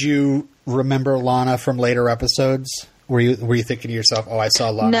 Did you remember Lana from later episodes? Were you thinking to yourself, "Oh, I saw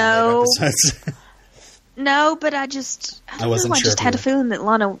Lana in later episodes"? No, but I wasn't sure. I just had a feeling that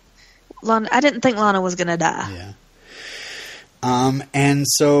Lana. I didn't think Lana was going to die. Yeah. And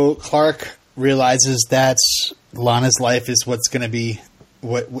so Clark realizes that Lana's life is what's going to be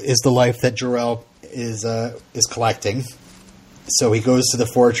what is the life that Jor-El is collecting. So he goes to the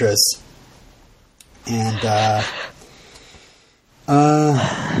fortress, and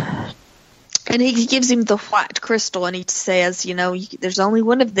he gives him the white crystal, and he says, you know, there's only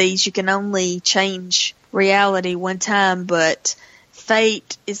one of these. You can only change reality one time, but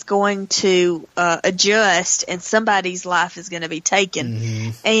fate is going to adjust, and somebody's life is going to be taken. Mm-hmm.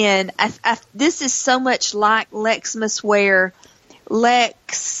 And this is so much like Lexmas, where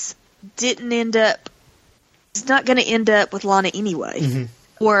Lex didn't end up. It's not going to end up with Lana anyway,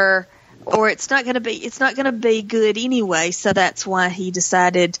 or it's not going to be. It's not going to be good anyway. So that's why he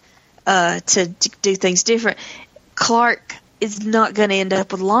decided to do things different. Clark is not going to end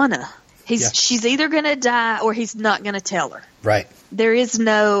up with Lana. She's either going to die or he's not going to tell her. Right. There is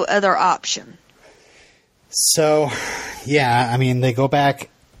no other option. So, yeah, I mean, they go back.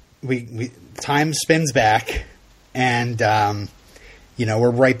 Time spins back, and you know,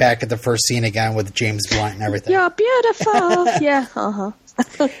 we're right back at the first scene again with James Blunt and everything. You're beautiful. Yeah. Uh-huh.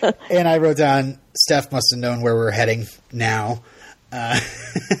 And I wrote down, Steph must have known where we're heading now.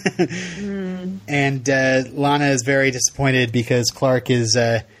 And Lana is very disappointed because Clark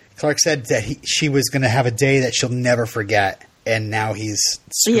said that she was going to have a day that she'll never forget, and now he's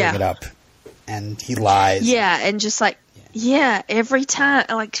screwing it up, and he lies. Yeah, and just like, every time,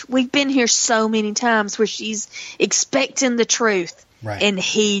 like, we've been here so many times where she's expecting the truth, right, and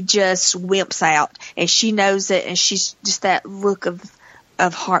he just wimps out, and she knows it, and she's just that look of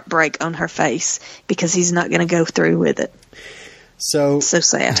heartbreak on her face because he's not going to go through with it. So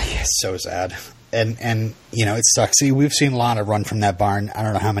sad. Yeah, so sad. And you know, it sucks. See, we've seen Lana run from that barn I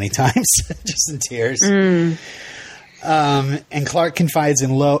don't know how many times, just in tears. And Clark confides in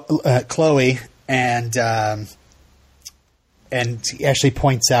Chloe, and he actually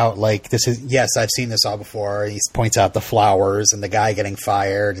points out, like, this is, yes, I've seen this all before. He points out the flowers and the guy getting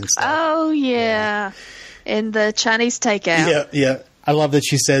fired and stuff. Oh, yeah. And the Chinese takeout. Yeah. I love that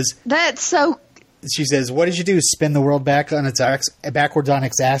she says... That's so... She says, what did you do? Spin the world back on backwards on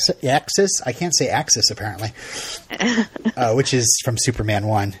its axis? I can't say axis, apparently. Which is from Superman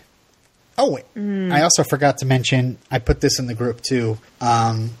 1. Oh, I also forgot to mention, I put this in the group too,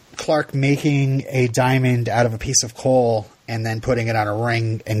 Clark making a diamond out of a piece of coal and then putting it on a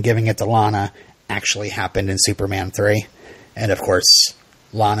ring and giving it to Lana actually happened in Superman 3. And, of course,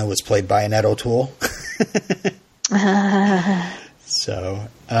 Lana was played by Annette O'Toole. So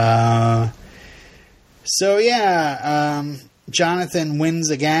Jonathan wins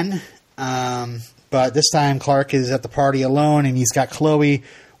again, but this time Clark is at the party alone, and he's got Chloe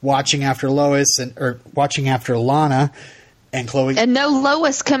watching after watching after Lana, and Chloe, and no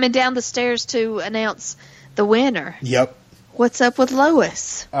Lois coming down the stairs to announce the winner. Yep. What's up with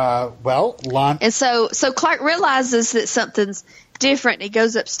Lois? Lana, and so Clark realizes that something's different. He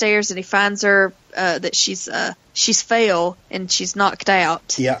goes upstairs and he finds her that she's failed and she's knocked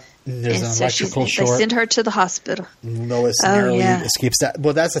out. Yeah. And there's an electrical short. They send her to the hospital. Lois narrowly escapes that.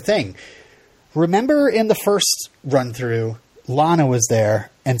 Well, that's the thing. Remember in the first run-through, Lana was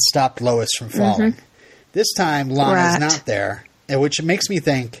there and stopped Lois from falling. This time, Lana's Right. not there, which makes me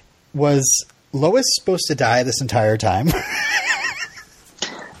think, was Lois supposed to die this entire time?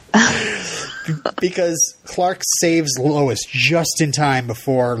 Because Clark saves Lois just in time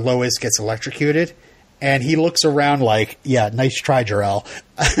before Lois gets electrocuted, and he looks around like, yeah, nice try, Jor-El.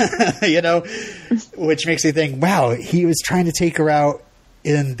 You know, which makes me think, wow, he was trying to take her out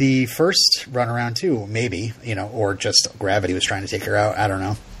in the first run around too, maybe, you know, or just gravity was trying to take her out. I don't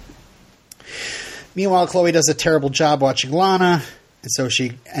know. Meanwhile, Chloe does a terrible job watching Lana, and so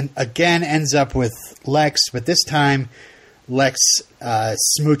she again ends up with Lex, but this time Lex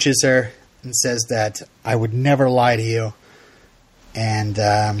smooches her and says that I would never lie to you. And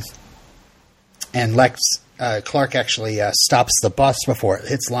Clark actually stops the bus before it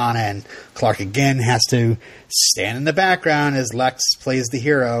hits Lana, and Clark again has to stand in the background as Lex plays the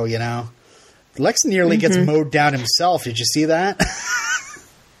hero, you know. Lex nearly gets mowed down himself. Did you see that?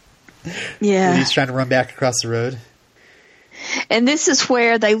 Yeah. He's trying to run back across the road. And this is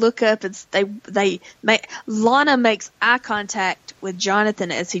where they look up and Lana makes eye contact with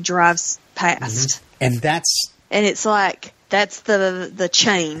Jonathan as he drives past. And that's... And it's like, that's the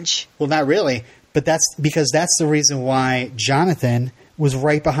change. Well, not really. But that's because that's the reason why Jonathan was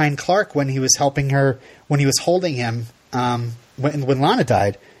right behind Clark when he was helping her, when he was holding him when Lana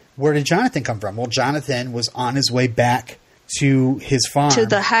died. Where did Jonathan come from? Well, Jonathan was on his way back to his farm. To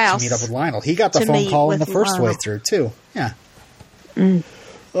the house. To meet up with Lionel. He got the phone call in the first way through, too. Yeah.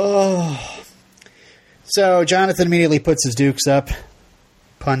 Oh. So Jonathan immediately puts his dukes up.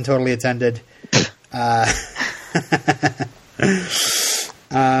 Pun totally intended.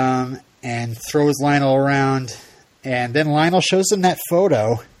 And throws Lionel around. And then Lionel shows him that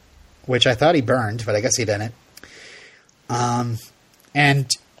photo, which I thought he burned, but I guess he didn't. And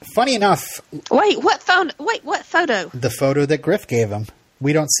funny enough... Wait, what photo? The photo that Griff gave him.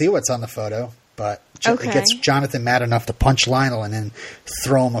 We don't see what's on the photo, but it gets Jonathan mad enough to punch Lionel and then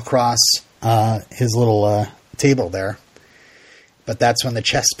throw him across his little table there. But that's when the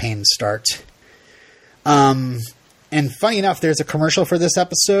chest pains start. And funny enough, there's a commercial for this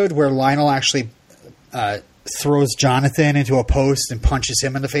episode where Lionel actually throws Jonathan into a post and punches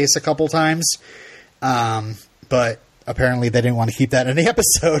him in the face a couple times. But apparently they didn't want to keep that in the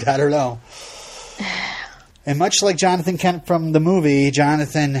episode. I don't know. And much like Jonathan Kent from the movie,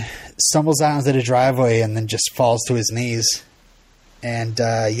 Jonathan stumbles out into the driveway and then just falls to his knees. And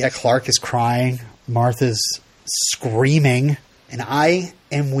Clark is crying. Martha's screaming. And I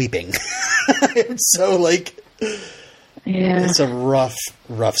am weeping. It's so it's a rough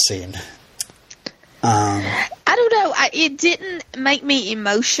scene. I don't know. It didn't make me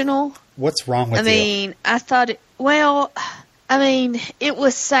emotional. What's wrong with you? I mean, I thought it was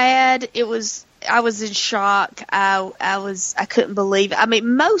sad. I was in shock. I couldn't believe it. I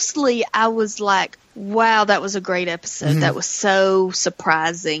mean, mostly I was like, wow, that was a great episode. That was so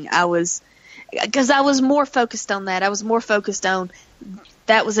surprising. Because I was more focused on that. I was more focused on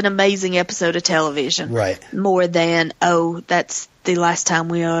that was an amazing episode of television. Right. More than, that's the last time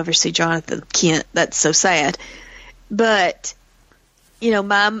we'll ever see Jonathan Kent. That's so sad. But,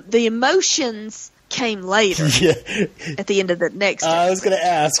 the emotions came later at the end of the next episode. I was going to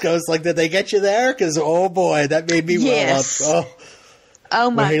ask. I was like, did they get you there? Because, oh boy, that made me well up.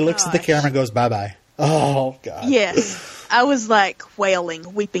 Oh my God. When he looks at the camera and goes, bye-bye. Oh, God. Yes. I was like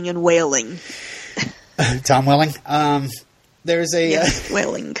weeping and wailing. Tom Welling. There's a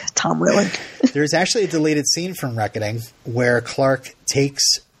Tom Welling. There's actually a deleted scene from Reckoning where Clark takes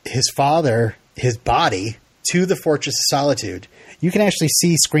his body, to the Fortress of Solitude. You can actually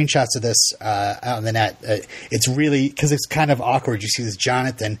see screenshots of this out on the net. It's really, because it's kind of awkward. You see this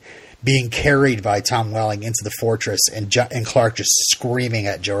Jonathan being carried by Tom Welling into the fortress, and Clark just screaming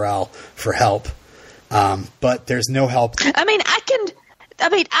at Jor-El for help. But there's no help.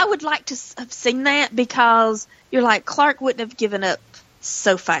 I would like to have seen that, because you're like, Clark wouldn't have given up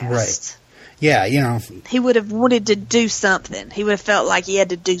so fast. Right. Yeah, He would have wanted to do something. He would have felt like he had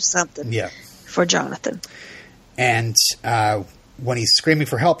to do something for Jonathan. And when he's screaming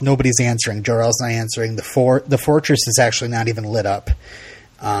for help, nobody's answering. Jor-El's not answering. The fortress is actually not even lit up.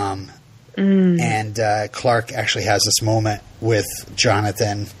 And Clark actually has this moment with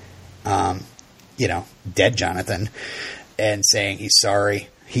Jonathan, dead Jonathan, and saying he's sorry.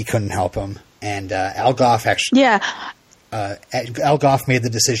 He couldn't help him. And Al Goff actually... Yeah. Al Goff made the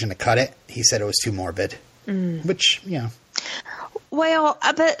decision to cut it. He said it was too morbid. Which, Well,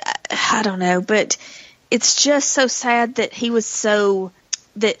 but I don't know, but it's just so sad that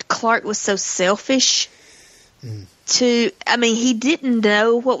that Clark was so selfish he didn't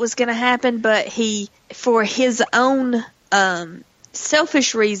know what was going to happen, but for his own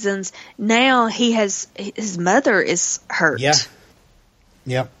selfish reasons. Now his mother is hurt. Yeah.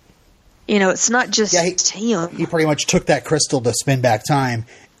 Yep. You know, it's not just him. He pretty much took that crystal to spin back time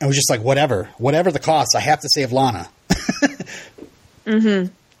and was just like, whatever the cost, I have to save Lana.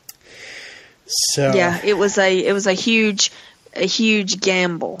 Mm-hmm. So yeah, it was a huge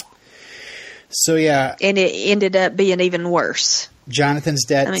gamble. So yeah, and it ended up being even worse. Jonathan's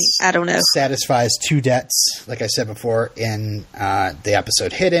debt, I don't know, satisfies two debts, like I said before in the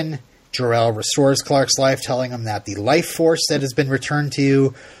episode Hidden. Jor-El restores Clark's life, telling him that the life force that has been returned to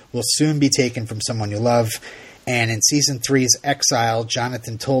you will soon be taken from someone you love. And in Season 3's Exile,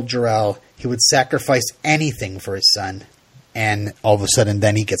 Jonathan told Jor-El he would sacrifice anything for his son. And all of a sudden,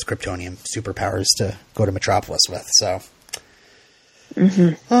 then he gets Kryptonium superpowers to go to Metropolis with. So,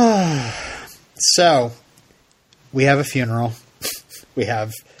 So, we have a funeral. We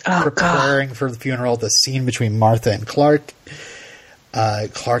have preparing for the funeral, the scene between Martha and Clark.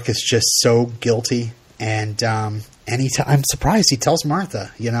 Clark is just so guilty, and I'm surprised he tells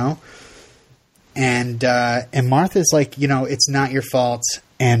Martha, you know, and Martha's like, you know, it's not your fault.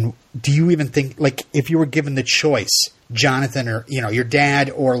 And do you even think, like, if you were given the choice, Jonathan or, you know, your dad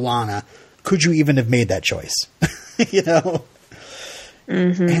or Lana, could you even have made that choice? You know?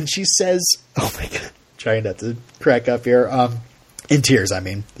 Mm-hmm. And she says, oh my God, trying not to crack up here, in tears, I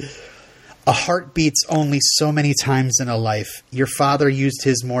mean. A heart beats only so many times in a life. Your father used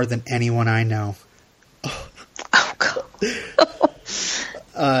his more than anyone I know. Oh God.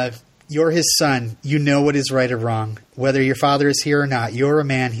 You're his son. You know what is right or wrong. Whether your father is here or not, you're a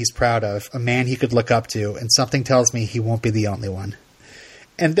man he's proud of, a man he could look up to, and something tells me he won't be the only one.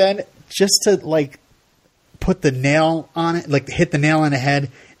 And then just to, like, put the nail on it, like hit the nail on the head,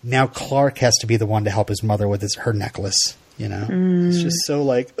 now Clark has to be the one to help his mother with her necklace, you know? It's just so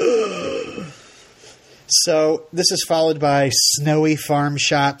like, ugh. So this is followed by snowy farm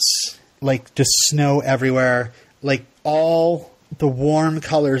shots, like just snow everywhere. Like all the warm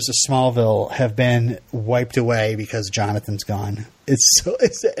colors of Smallville have been wiped away because Jonathan's gone.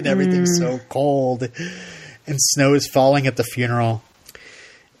 And everything's so cold, and snow is falling at the funeral.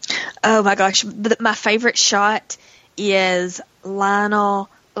 Oh my gosh. My favorite shot is Lionel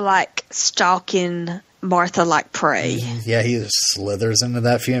like stalking Martha like prey. Yeah, he just slithers into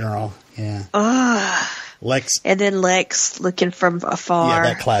that funeral. Yeah. Lex. And then Lex looking from afar. Yeah,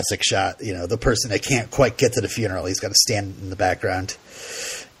 that classic shot. You know, the person that can't quite get to the funeral, he's got to stand in the background.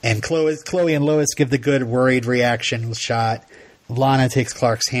 And Chloe and Lois give the good worried reaction shot. Lana takes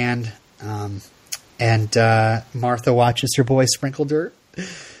Clark's hand. And Martha watches her boy sprinkle dirt.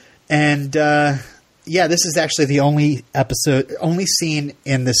 And, yeah, this is actually the only scene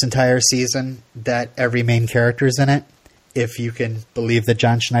in this entire season that every main character is in it. If you can believe that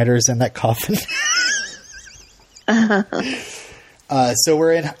John Schneider is in that coffin. So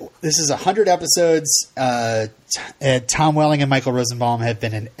this is 100 episodes. Tom Welling and Michael Rosenbaum have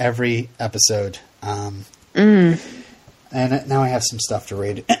been in every episode. And now I have some stuff to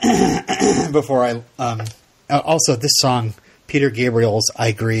read before also this song, Peter Gabriel's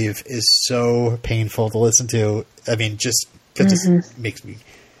I Grieve, is so painful to listen to. I mean, just because it makes me...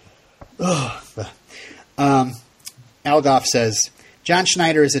 Al Goff says, John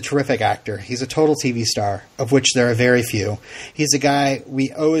Schneider is a terrific actor. He's a total TV star, of which there are very few. He's a guy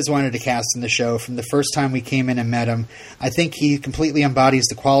we always wanted to cast in the show from the first time we came in and met him. I think he completely embodies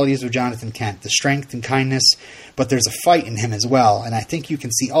the qualities of Jonathan Kent, the strength and kindness, but there's a fight in him as well, and I think you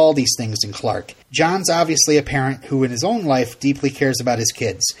can see all these things in Clark. John's obviously a parent who in his own life deeply cares about his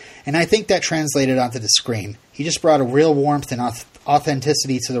kids, and I think that translated onto the screen. He just brought a real warmth and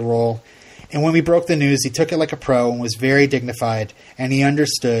authenticity to the role. And when we broke the news, he took it like a pro and was very dignified, and he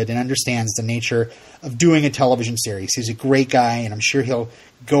understood and understands the nature of doing a television series. He's a great guy, and I'm sure he'll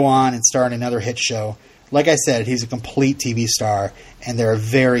go on and star in another hit show. Like I said, he's a complete TV star, and there are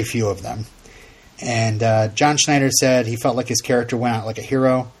very few of them. And John Schneider said he felt like his character went out like a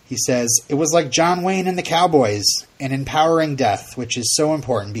hero. He says, it was like John Wayne and the Cowboys, an empowering death, which is so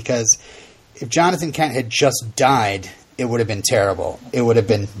important because if Jonathan Kent had just died, it would have been terrible. It would have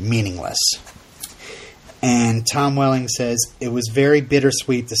been meaningless. And Tom Welling says, it was very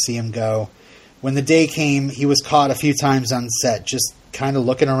bittersweet to see him go. When the day came, he was caught a few times on set, just kind of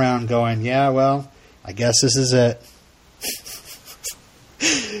looking around going, yeah, well, I guess this is it.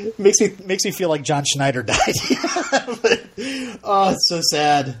 makes me feel like John Schneider died. Oh, it's so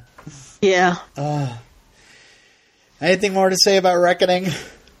sad. Yeah. Anything more to say about Reckoning?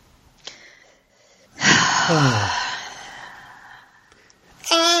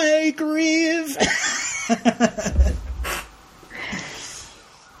 I grieve.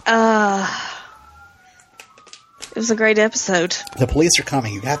 It was a great episode. The police are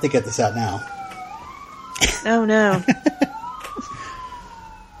coming. You have to get this out now. Oh, no.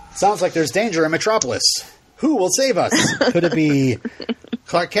 Sounds like there's danger in Metropolis. Who will save us? Could it be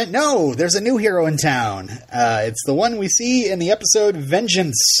Clark Kent? No, there's a new hero in town. It's the one we see in the episode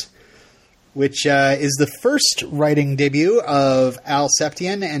Vengeance, which is the first writing debut of Al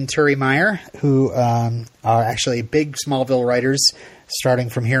Septian and Turi Meyer, who are actually big Smallville writers starting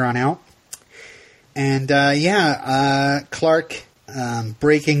from here on out. And Clark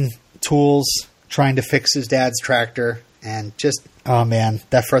breaking tools, trying to fix his dad's tractor, and just, oh man,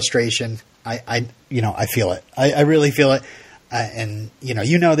 that frustration. I feel it. I really feel it. And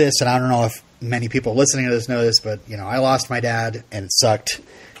you know this, and I don't know if many people listening to this know this, but I lost my dad, and it sucked.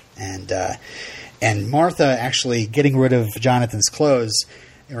 And Martha actually getting rid of Jonathan's clothes,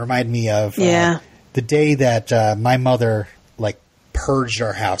 it reminded me of the day that my mother purged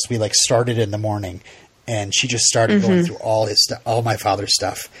our house. We started in the morning, and she just started going through all his stuff, all my father's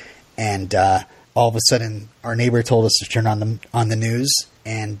stuff, and all of a sudden our neighbor told us to turn on the news,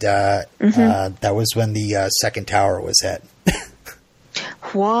 and that was when the second tower was hit.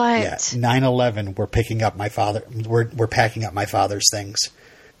 What? Yeah, 9/11. We're picking up my father. We're packing up my father's things.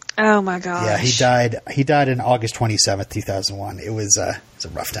 Oh my gosh! Yeah, he died on August 27th, 2001. It was a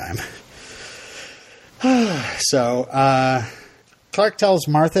rough time. So Clark tells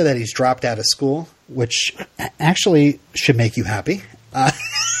Martha that he's dropped out of school, which actually should make you happy.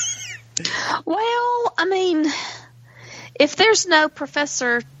 Well, I mean, if there's no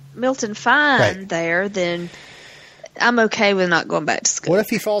Professor Milton Fine there, then I'm okay with not going back to school. What if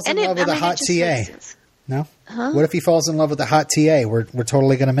he falls in love with a hot TA? No? Huh? What if he falls in love with a hot TA? We're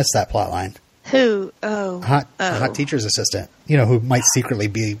totally going to miss that plot line. Who? Oh. A hot teacher's assistant. Who might secretly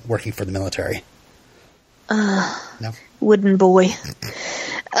be working for the military. No? Wooden boy.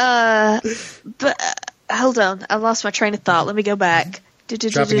 But hold on. I lost my train of thought. Let me go back.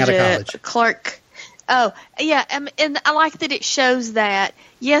 Dropping out of college. Clark. Oh, yeah. And I like that it shows that,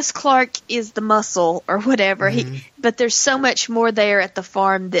 yes, Clark is the muscle or whatever, but there's so much more there at the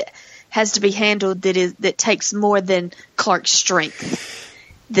farm that has to be handled that takes more than Clark's strength.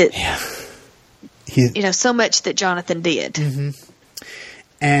 So much that Jonathan did. Mm-hmm.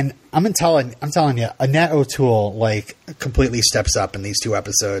 And I'm telling you, Annette O'Toole completely steps up in these two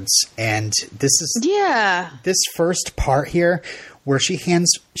episodes, and this is this first part here where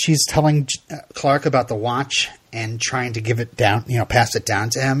she's telling Clark about the watch and trying to give it down, pass it down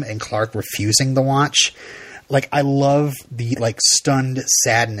to him, and Clark refusing the watch. I love the stunned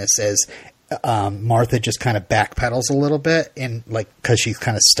sadness as Martha just kind of backpedals a little bit, and because she's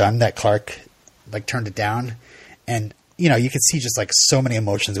kind of stunned that Clark turned it down, and you can see just so many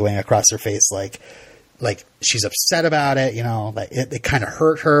emotions going across her face, like she's upset about it, it kind of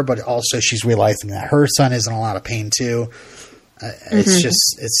hurt her, but also she's realizing that her son is in a lot of pain too.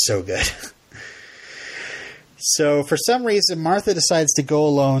 It's so good. So for some reason, Martha decides to go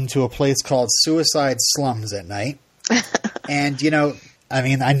alone to a place called Suicide Slums at night. And,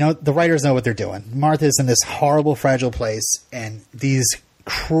 I know the writers know what they're doing. Martha's in this horrible, fragile place, and these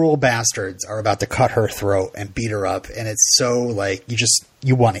cruel bastards are about to cut her throat and beat her up. And it's so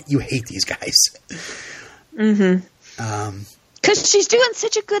you want it. You hate these guys. Mm-hmm. Because she's doing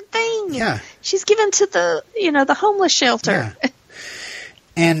such a good thing. Yeah. She's given to the homeless shelter. Yeah.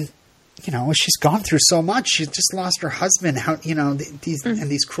 And, she's gone through so much. She's just lost her husband. How, and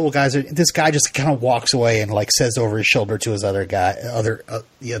these cruel guys this guy just kind of walks away and says over his shoulder to his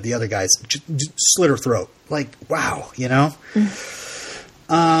the other guys, just slit her throat. Wow,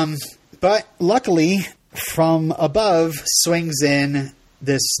 But luckily from above swings in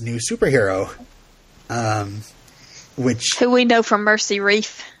this new superhero, who we know from Mercy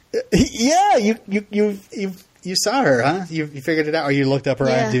Reef. Yeah, you saw her, huh? You figured it out, or you looked up her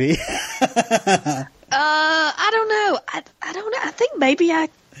IMDb? I don't know. I don't know. I think maybe I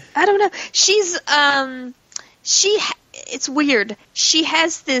don't know. She's it's weird. She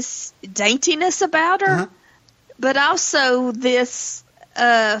has this daintiness about her, but also this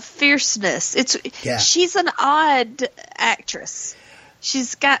fierceness. She's an odd actress.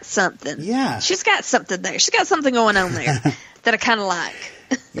 She's got something. Yeah. She's got something there. She's got something going on there that I kind of like.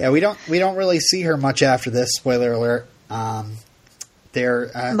 Yeah, we don't really see her much after this. Spoiler alert.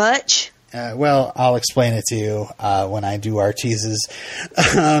 Much? Well, I'll explain it to you when I do our teases.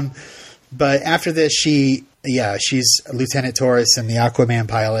 But after this, she's Lieutenant Taurus and the Aquaman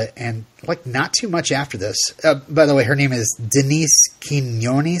pilot, and not too much after this. By the way, her name is Denise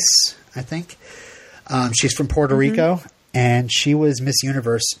Quinones, I think. She's from Puerto Rico, and she was Miss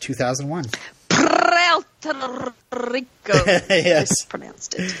Universe 2001. Puerto Rico. Yes.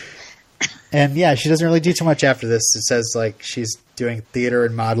 Mispronounced it. And yeah, she doesn't really do too much after this. It says like she's doing theater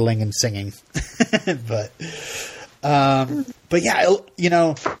and modeling and singing, but yeah, you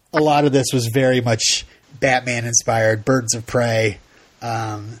know, a lot of this was very much Batman inspired. Birds of Prey.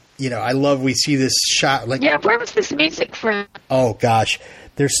 You know, I love we see this shot like where was this music from? Oh gosh,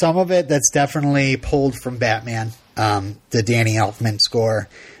 there's some of it that's definitely pulled from Batman, the Danny Elfman score.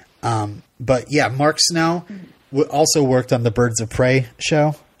 But yeah, Mark Snow also worked on the Birds of Prey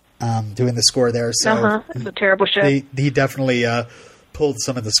show. Doing the score there, so it's a terrible show. He definitely pulled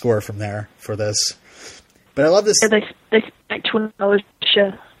some of the score from there for this. But I love this. They spent $20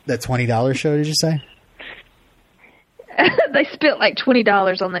 show. That $20 show? Did you say? They spent like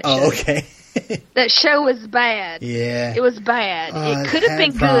 $20 on that show. Oh, okay. That show was bad. Yeah, it was bad. It could have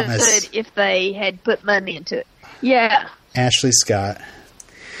been good if they had put money into it. Yeah, Ashley Scott.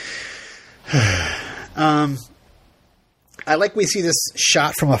 I like we see this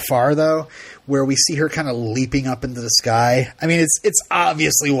shot from afar, though, where we see her kind of leaping up into the sky. I mean, it's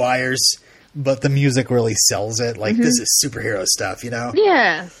obviously wires, but the music really sells it. Like, this is superhero stuff, you know?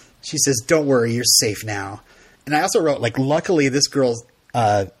 Yeah. She says, "Don't worry, you're safe now." And I also wrote, like, luckily this girl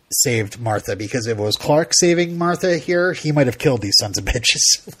saved Martha, because if it was Clark saving Martha here, he might have killed these sons of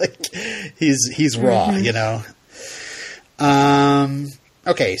bitches. Like, he's raw, you know?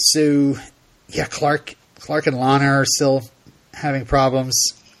 Okay, so, yeah, Clark and Lana are still having problems.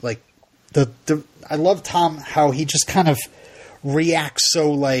 Like I love Tom, how he just kind of reacts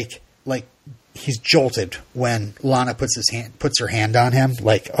so like he's jolted when Lana puts her hand on him.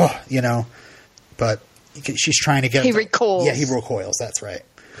 Like, oh, you know, but she's trying to get. He recoils. Yeah, he recoils. That's right.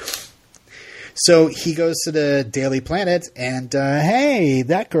 So he goes to the Daily Planet, and hey,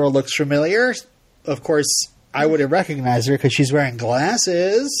 that girl looks familiar. Of course, I would have recognized her because she's wearing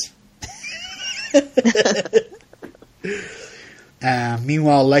glasses.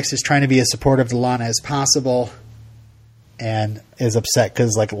 Meanwhile, Lex is trying to be as supportive to Lana as possible, and is upset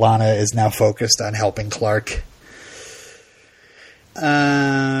because like Lana is now focused on helping Clark.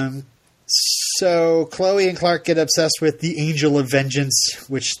 So Chloe and Clark get obsessed with the Angel of Vengeance,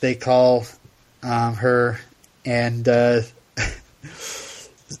 which they call her, and they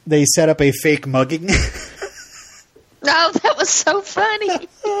set up a fake mugging. Oh, that was so funny.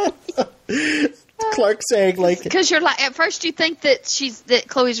 Clark saying like, because you're like, at first you think that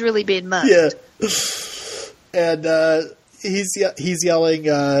Chloe's really being mugged. Yeah, and he's yelling,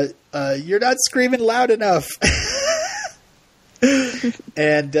 "You're not screaming loud enough."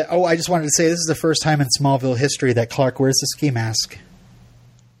 And I just wanted to say this is the first time in Smallville history that Clark wears a ski mask.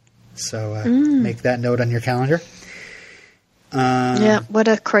 So make that note on your calendar. Yeah, what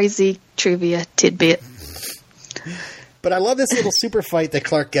a crazy trivia tidbit. But I love this little super fight that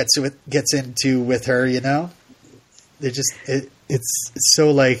Clark gets into with her, you know? It's so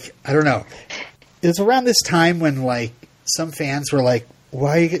like, I don't know. It was around this time when like some fans were like,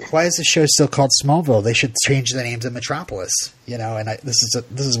 why is the show still called Smallville? They should change the name to Metropolis, you know? And this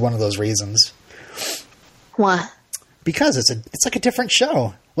is one of those reasons. Why? Because it's like a different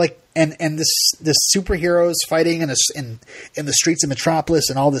show. Like, and this superheroes fighting in the streets of Metropolis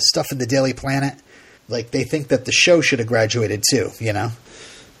and all this stuff in the Daily Planet. Like, they think that the show should have graduated too, you know?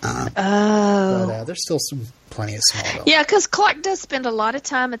 But there's still plenty of Smallville. Yeah, because Clark does spend a lot of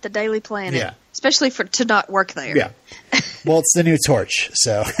time at the Daily Planet. Yeah. Especially to not work there. Yeah. Well, it's the new Torch,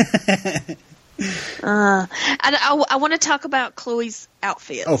 so. And I want to talk about Chloe's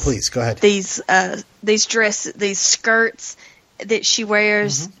outfits. Oh, please, go ahead. These skirts that she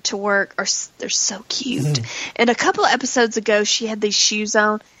wears to work they're so cute. And a couple of episodes ago, she had these shoes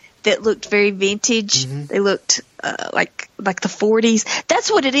on that looked very vintage. They looked like the 40s.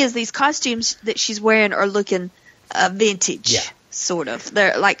 That's what it is. These costumes that she's wearing are looking vintage, sort of.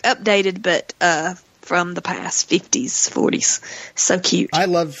 They're like updated, but from the past 50s, 40s. So cute. I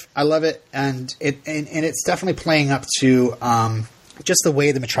love it, and it's definitely playing up to just the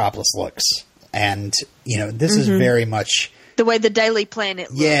way the Metropolis looks. And you know, this is very much the way the Daily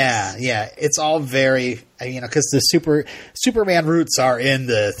Planet looks. Yeah. It's all very, you know, because the Superman roots are in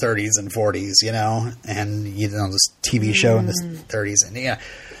the 30s and 40s, you know, and, you know, this TV show in the 30s. And, yeah,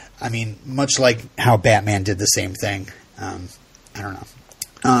 I mean, much like how Batman did the same thing. I don't know.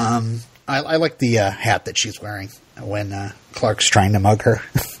 I like the hat that she's wearing when Clark's trying to mug her.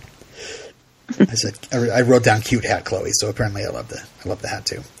 I wrote down cute hat, Chloe, so apparently I love the hat,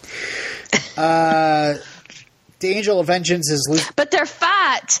 too. The Angel of Vengeance is loose. But their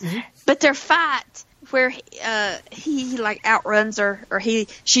fight where he like outruns her, or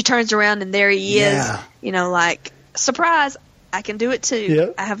she turns around and there he is. You know, like, surprise! I can do it too.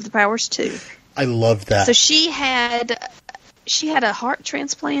 Yep. I have the powers too. I love that. So she had she had a heart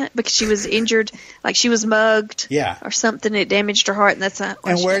transplant because she was injured, like she was mugged, Yeah. or something. It damaged her heart, and that's why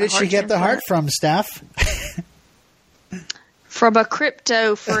And where had a did she get the heart transplant. from, Steph? From a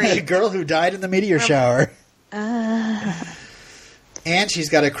crypto A freak. girl who died in the meteor shower. Uh, And she's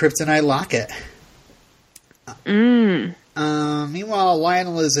got a kryptonite locket. Meanwhile,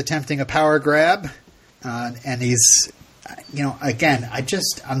 Lionel is attempting a power grab. And he's, again,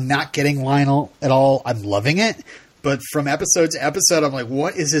 I'm not getting Lionel at all. I'm loving it. But from episode to episode, I'm like,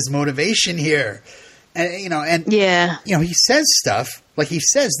 what is his motivation here? And, yeah. he says stuff. Like, he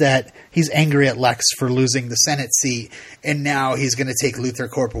says that he's angry at Lex for losing the Senate seat, and now he's going to take Luthor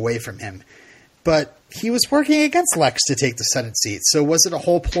Corp away from him. But he was working against Lex to take the Senate seat. So was it a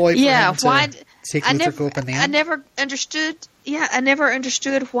whole ploy for him to take Luthor Corp in the end? I never understood. Yeah, I never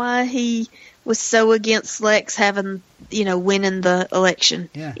understood why he was so against Lex having, winning the election.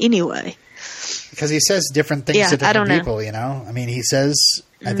 Yeah. Anyway, because he says different things to I don't different know. people. I mean, he says,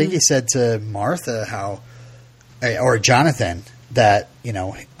 I think he said to Martha or Jonathan that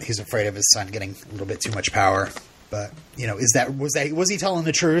he's afraid of his son getting a little bit too much power. But was he telling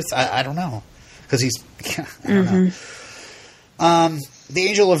the truth? I don't know, because I don't know. The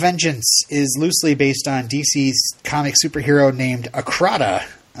Angel of Vengeance is loosely based on DC's comic superhero named Akrata.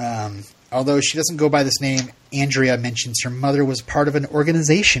 Although she doesn't go by this name, Andrea mentions her mother was part of an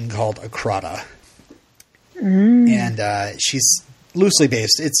organization called Akrata. And she's loosely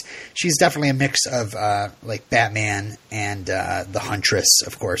based. She's definitely a mix of like Batman and the Huntress,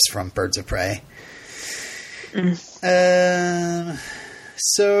 of course, from Birds of Prey.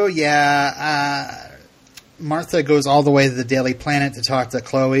 Martha goes all the way to the Daily Planet to talk to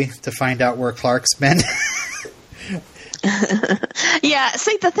Chloe to find out where Clark's been. yeah.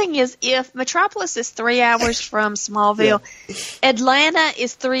 See, the thing is, if Metropolis is 3 hours from Smallville, Atlanta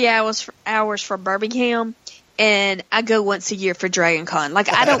is 3 hours from Birmingham, and I go once a year for Dragon Con.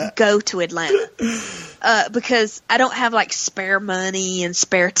 Like, I don't go to Atlanta because I don't have like spare money and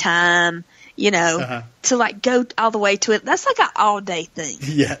spare time. To like go all the way to it. That's like an all day thing.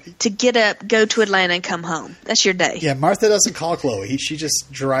 Yeah. To get up, go to Atlanta, and come home. That's your day. Yeah, Martha doesn't call Chloe. She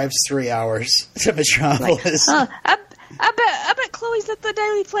just drives 3 hours to Metropolis. I bet Chloe's at the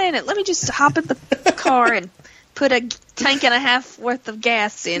Daily Planet. Let me just hop in the car and put a tank and a half worth of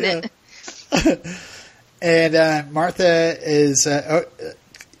gas in it. And Martha is...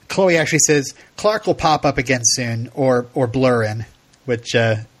 Chloe actually says, Clark will pop up again soon, or blur in, which...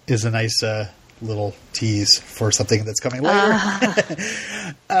 is a nice little tease for something that's coming later.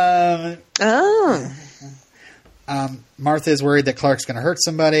 Martha is worried that Clark's going to hurt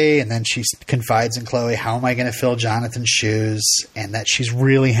somebody, and then she confides in Chloe, how am I going to fill Jonathan's shoes? And that she's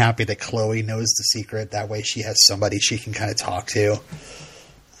really happy that Chloe knows the secret. That way she has somebody she can kind of talk to,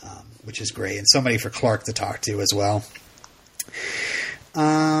 which is great. And somebody for Clark to talk to as well.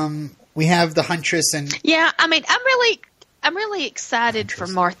 We have the Huntress and... Yeah, I mean, I'm really excited for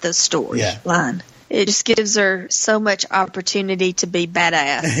Martha's storyline. It just gives her so much opportunity to be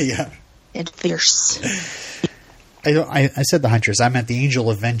badass and fierce. I said the Huntress. I meant the Angel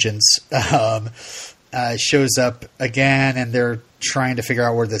of Vengeance shows up again, and they're trying to figure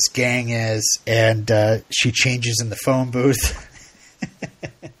out where this gang is, and she changes in the phone booth.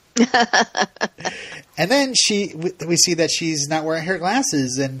 And then we see that she's not wearing her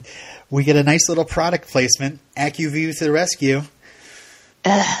glasses, and we get a nice little product placement. AccuView to the rescue.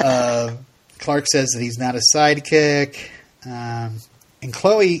 Clark says that he's not a sidekick. And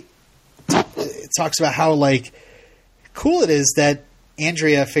Chloe talks about how cool it is that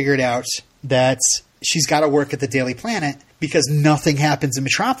Andrea figured out that she's got to work at the Daily Planet because nothing happens in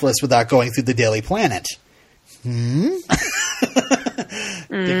Metropolis without going through the Daily Planet. Ding,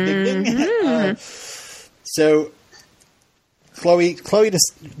 ding, ding. So Chloe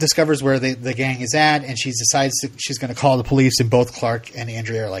discovers where the gang is at, and she decides she's going to call the police, and both Clark and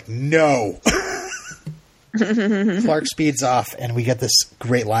Andrea are like, no. Clark speeds off, and we get this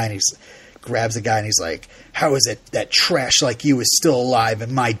great line. He grabs a guy, and he's like, how is it that trash like you is still alive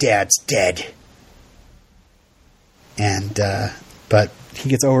and my dad's dead? And but he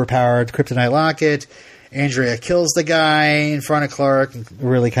gets overpowered. Kryptonite locket. Andrea kills the guy in front of Clark, and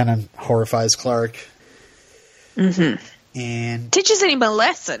really kind of horrifies Clark. Mm-hmm. And teaches him a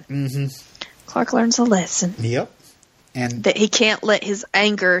lesson. Mm-hmm. Clark learns a lesson. Yep. And that he can't let his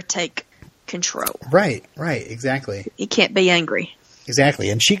anger take control. Right, exactly. He can't be angry. Exactly.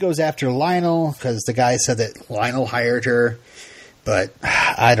 And she goes after Lionel because the guy said that Lionel hired her. But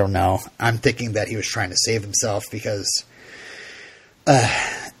I don't know. I'm thinking that he was trying to save himself because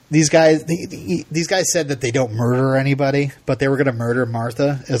these guys said that they don't murder anybody, but they were going to murder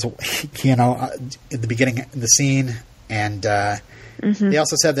Martha, as at the beginning of the scene. And they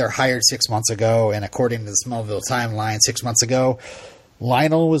also said they're hired 6 months ago, and according to the Smallville timeline, 6 months ago,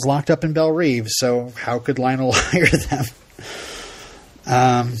 Lionel was locked up in Belle Reve, so how could Lionel hire them?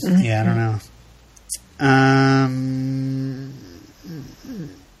 Yeah, I don't know.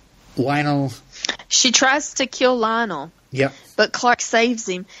 Lionel... She tries to kill Lionel. Yep. But Clark saves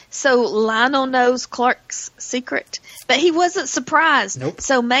him. So Lionel knows Clark's secret. But he wasn't surprised. Nope.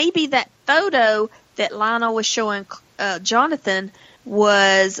 So maybe that photo that Lionel was showing Jonathan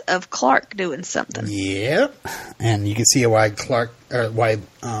was of Clark doing something. Yep. And you can see why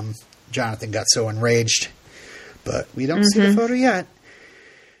Jonathan got so enraged. But we don't see the photo yet.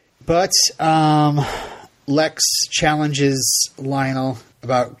 But Lex challenges Lionel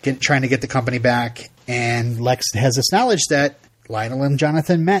about trying to get the company back. And Lex has this knowledge that Lionel and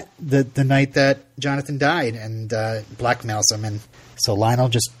Jonathan met the night that Jonathan died, and blackmails him. And so Lionel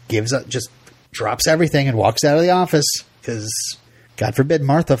just gives up, just drops everything and walks out of the office because, God forbid,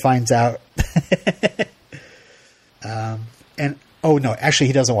 Martha finds out. And oh no, actually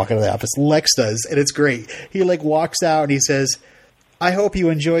he doesn't walk out of the office. Lex does, and it's great. He walks out and he says, "I hope you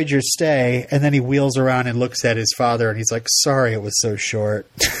enjoyed your stay." And then he wheels around and looks at his father, and he's like, "Sorry, it was so short."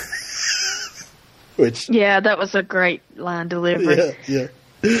 Which, yeah, that was a great line delivery. Yeah.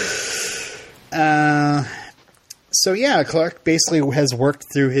 So yeah, Clark basically has worked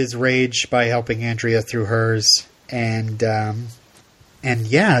through his rage by helping Andrea through hers, and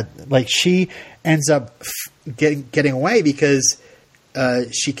yeah, she ends up getting away because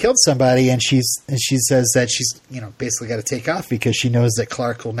she killed somebody, and she says that she's basically got to take off because she knows that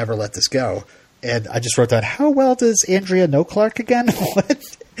Clark will never let this go. And I just wrote down, how well does Andrea know Clark again?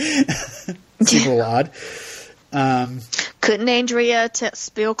 What? It's a little odd. Couldn't Andrea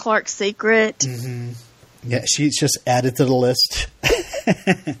spill Clark's secret? Mm-hmm. Yeah, she's just added to the list.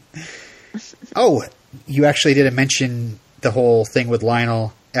 Oh, you actually didn't mention the whole thing with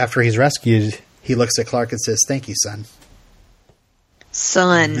Lionel. After he's rescued, he looks at Clark and says, "Thank you, son."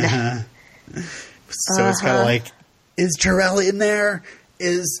 Son. So it's kind of like, is Jarrell in there?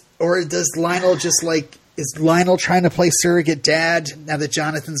 Or does Lionel just is Lionel trying to play surrogate dad now that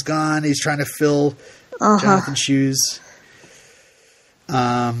Jonathan's gone? He's trying to fill Jonathan's shoes.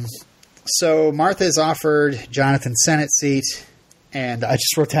 So Martha's offered Jonathan's Senate seat, and I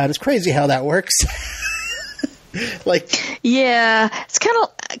just wrote down, it's crazy how that works. Yeah, it's kind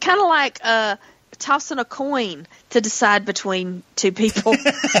of like tossing a coin to decide between two people.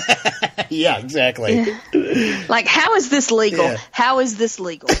 Yeah, exactly. Yeah. How is this legal? Yeah. How is this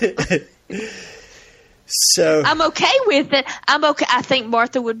legal? So I'm okay with it. I'm okay. I think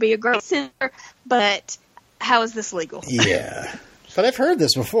Martha would be a great senator, but how is this legal? Yeah. But I've heard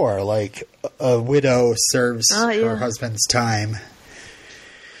this before, a widow serves her husband's time.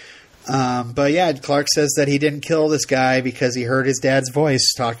 But yeah, Clark says that he didn't kill this guy because he heard his dad's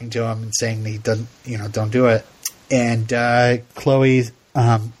voice talking to him and saying he doesn't, don't do it. And Chloe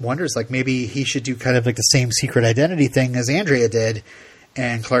wonders, maybe he should do kind of the same secret identity thing as Andrea did.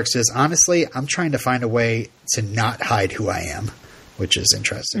 And Clark says, honestly, I'm trying to find a way to not hide who I am, which is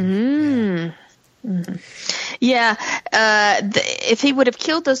interesting. Mm. Mm-hmm. Yeah, if he would have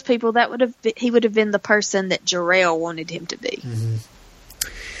killed those people, he would have been the person that Jarrell wanted him to be,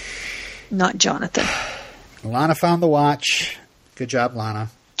 not Jonathan. Lana found the watch. Good job, Lana.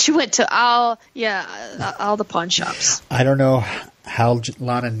 She went to all the pawn shops. I don't know how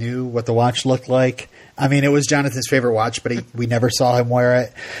Lana knew what the watch looked like. I mean, it was Jonathan's favorite watch, but we never saw him wear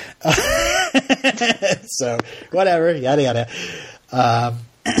it. So whatever, yada yada.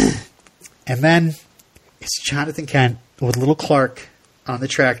 And then it's Jonathan Kent with little Clark on the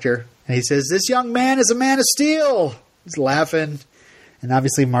tractor. And he says, "This young man is a man of steel." He's laughing. And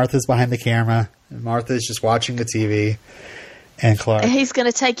obviously Martha's behind the camera. And Martha's just watching the TV. And Clark. And he's going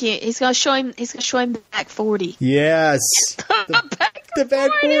to take you. He's going to show him the back 40. Yes. The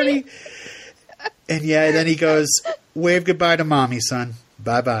back 40. And yeah, then he goes, "Wave goodbye to mommy, son.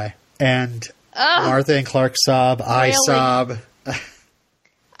 Bye-bye." And Martha and Clark sob. Really? I sob.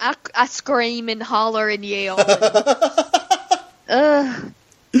 I scream and holler and yell.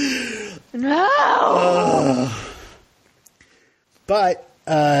 No. But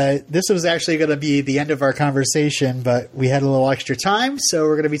this was actually going to be the end of our conversation, but we had a little extra time, so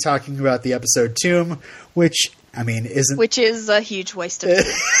we're going to be talking about the episode Tomb, which is a huge waste of time.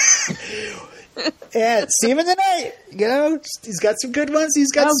 Yeah, Stephen DeKnight. He's got some good ones.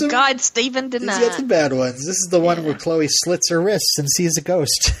 Stephen DeKnight. He's got some bad ones. This is the one where Chloe slits her wrists and sees a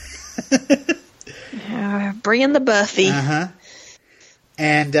ghost. Bring in the Buffy.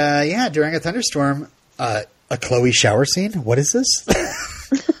 And during a thunderstorm, a Chloe shower scene. What is this?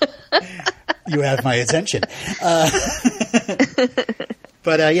 You have my attention.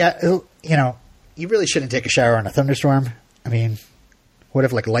 But yeah, you know, you really shouldn't take a shower in a thunderstorm. I mean, what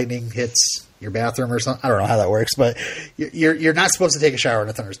if like lightning hits your bathroom or something? I don't know how that works, but you're not supposed to take a shower in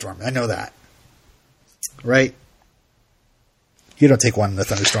a thunderstorm. I know that, right? You don't take one in a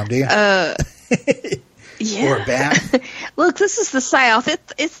thunderstorm, do you? Yeah. Or a bath? Look, this is the South.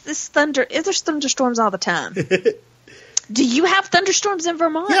 There's thunderstorms all the time. Do you have thunderstorms in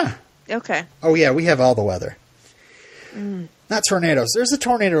Vermont? Yeah. Okay. Oh yeah, we have all the weather. Not tornadoes. There's a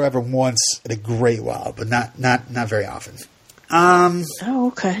tornado every once in a great while, but not very often. Oh,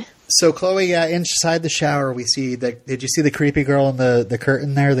 okay. So Chloe, inside the shower, we see that. Did you see the creepy girl in the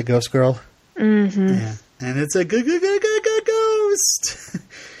curtain there, the ghost girl? Mm-hmm. Yeah, and it's a ghost.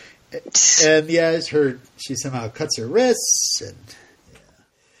 And yeah, she somehow cuts her wrists,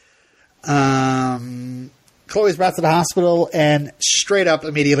 and Chloe's brought to the hospital, and straight up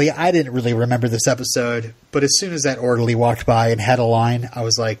immediately, I didn't really remember this episode, but as soon as that orderly walked by and had a line, I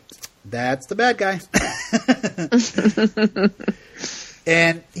was like, that's the bad guy.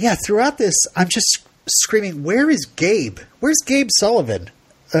 And yeah, throughout this, I'm just screaming, where is Gabe? Where's Gabe Sullivan?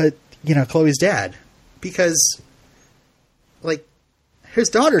 Chloe's dad. Because, like, his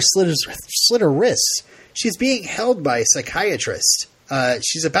daughter slit her wrists. She's being held by a psychiatrist.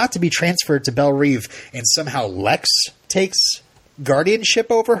 She's about to be transferred to Belle Reve, and somehow Lex takes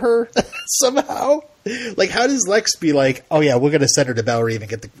guardianship over her somehow. Like, how does Lex be like, oh yeah, we're going to send her to Belle Reve and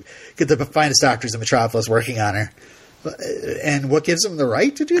get the finest doctors in Metropolis working on her? And what gives him the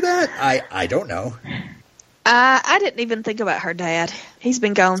right to do that? I don't know. I didn't even think about her dad. He's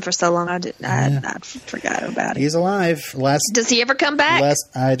been gone for so long. I forgot about him. He's alive. Does he ever come back?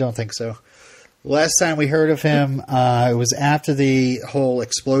 I don't think so. Last time we heard of him, it was after the whole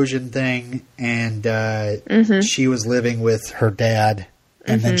explosion thing, and she was living with her dad,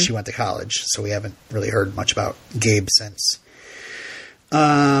 and then she went to college. So we haven't really heard much about Gabe since.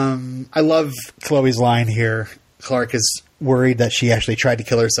 I love Chloe's line here. Clark is worried that she actually tried to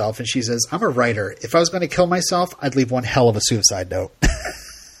kill herself, and she says, I'm a writer. If I was going to kill myself, I'd leave one hell of a suicide note.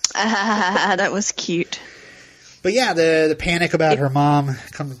 That was cute. But yeah, the panic about her mom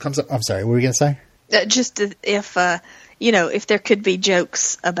comes up. I'm sorry, what were we going to say? Just if there could be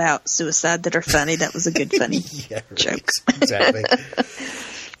jokes about suicide that are funny, that was a good funny joke. Exactly.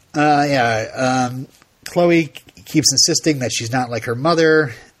 Chloe keeps insisting that she's not like her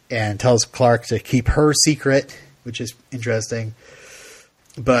mother and tells Clark to keep her secret, which is interesting.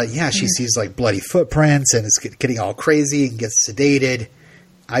 But yeah, she sees like bloody footprints and is getting all crazy and gets sedated.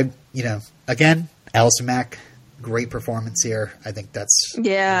 Again, Allison Mack, great performance here. I think that's one of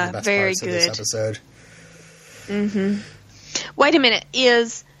the best very parts good. Of this episode. Wait a minute.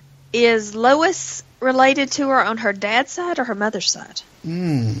 Is Lois related to her on her dad's side or her mother's side?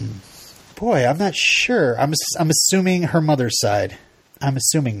 Boy, I'm not sure. I'm assuming her mother's side. I'm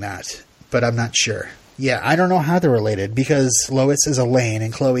assuming that, but I'm not sure. Yeah, I don't know how they're related because Lois is a Lane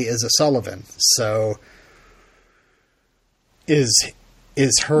and Chloe is a Sullivan. So is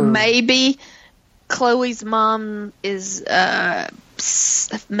her maybe Chloe's mom is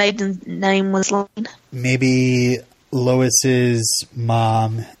maiden name was Lane. Maybe Lois's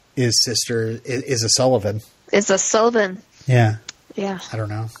mom is a Sullivan. Is a Sullivan. Yeah. Yeah. I don't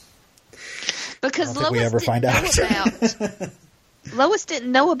know. Because Lois we ever find out. Lois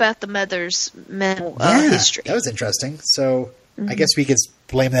didn't know about the mother's mental history. That was interesting. So I guess we could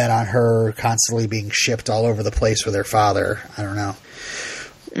blame that on her constantly being shipped all over the place with her father. I don't know.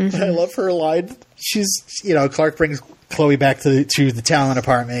 I love her line. She's, Clark brings Chloe back to the talent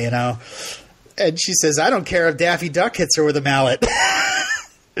apartment, and she says, I don't care if Daffy Duck hits her with a mallet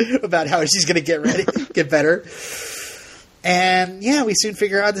about how she's going to get better. And yeah, we soon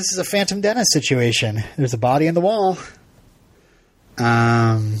figure out this is a Phantom Dennis situation. There's a body in the wall.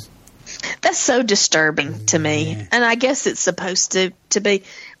 That's so disturbing to me, and I guess it's supposed to be.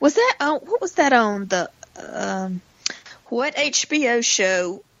 Was that on? What was that on the? What HBO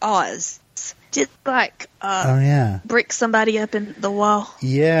show? Oz. Did brick somebody up in the wall?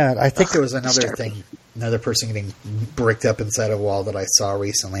 Yeah, I think there was another person getting bricked up inside a wall that I saw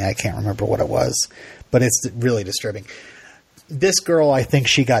recently. I can't remember what it was, but it's really disturbing. This girl, I think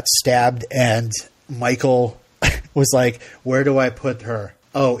she got stabbed, and Michael was like, where do I put her?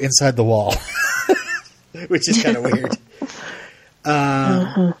 Oh, inside the wall. Which is kind of weird.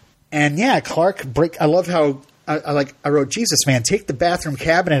 And yeah, Clark I love how I wrote, Jesus, man, take the bathroom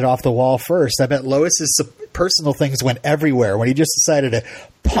cabinet off the wall first. I bet Lois's personal things went everywhere when he just decided to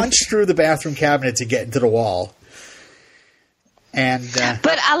punch through the bathroom cabinet to get into the wall. And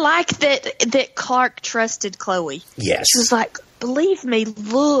but I like that Clark trusted Chloe. Yes. She was like, believe me,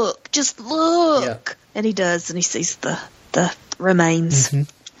 look, just look. Yeah. And he does, and he sees the remains. Mm-hmm.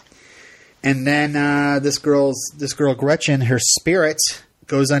 And then this girl Gretchen, her spirit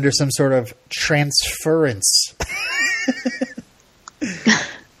goes under some sort of transference.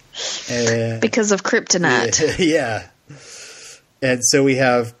 Because of kryptonite. Yeah. And so we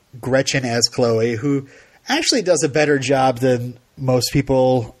have Gretchen as Chloe, who actually does a better job than most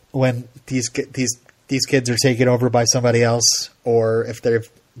people when these kids are taken over by somebody else, or if they're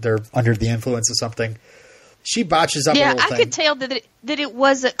under the influence of something. She botches up a little thing. Yeah, I could tell that it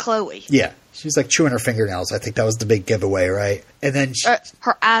wasn't Chloe. Yeah. She's like chewing her fingernails. I think that was the big giveaway, right? And then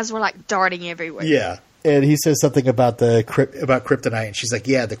her eyes were like darting everywhere. Yeah. And he says something about about kryptonite, and she's like,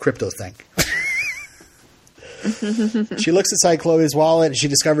 yeah, the crypto thing. She looks inside Chloe's wallet, and she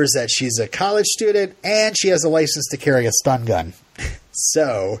discovers that she's a college student, and she has a license to carry a stun gun.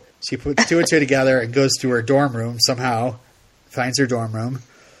 So she puts two and two together and goes to her dorm room somehow, finds her dorm room,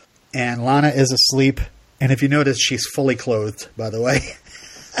 and Lana is asleep. And if you notice, she's fully clothed, by the way.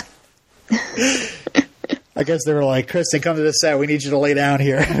 I guess they were like, Kristen, come to the set. We need you to lay down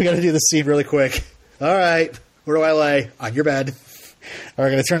here. We got to do the scene really quick. All right. Where do I lay? On your bed. All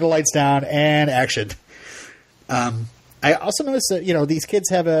right, going to turn the lights down and action. I also noticed that, these kids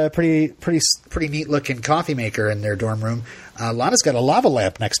have a pretty neat looking coffee maker in their dorm room. Lana's got a lava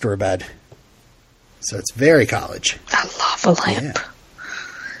lamp next to her bed. So it's very college. A lava lamp.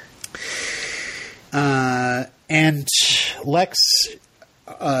 Yeah. And Lex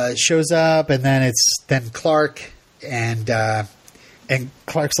shows up, and then then Clark, and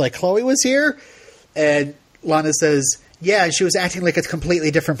Clark's like, Chloe was here? And Lana says, yeah, she was acting like a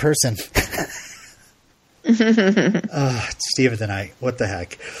completely different person. Steven tonight. What the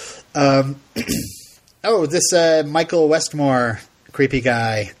heck? This Michael Westmore creepy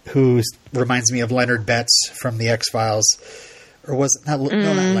guy who reminds me of Leonard Betts from the X-Files. Or was it? No,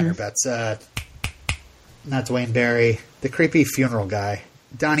 not Leonard Betts. Not Dwayne Barry. The creepy funeral guy.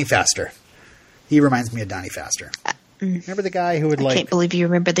 Donnie Pfaster. He reminds me of Donnie Pfaster. Remember the guy who would I can't believe you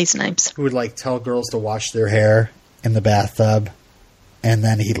remember these names. Who would tell girls to wash their hair in the bathtub, and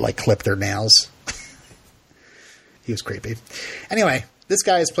then he'd clip their nails. He was creepy. Anyway, this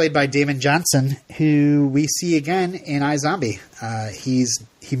guy is played by Damon Johnson, who we see again in iZombie.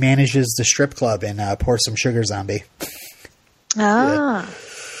 He manages the strip club in Pour Some Sugar Zombie. Ah.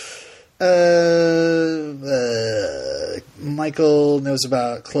 Michael knows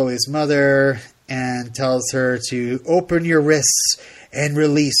about Chloe's mother and tells her to open your wrists and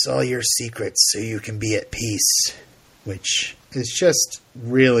release all your secrets so you can be at peace, which is just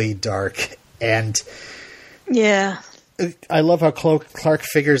really dark. And yeah, I love how Clark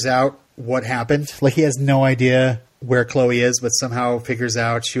figures out what happened. He has no idea where Chloe is, but somehow figures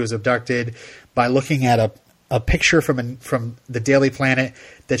out she was abducted by looking at a picture from the Daily Planet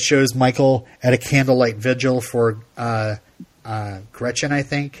that shows Michael at a candlelight vigil for Gretchen, I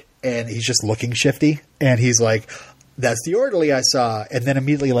think. And he's just looking shifty. And he's like, that's the orderly I saw. And then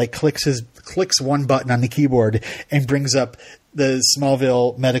immediately clicks one button on the keyboard and brings up the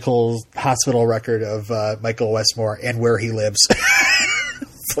Smallville Medical Hospital record of Michael Westmore and where he lives.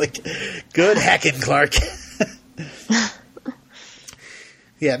 It's good hacking, Clark.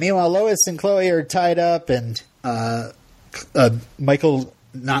 Yeah, meanwhile, Lois and Chloe are tied up, and Michael,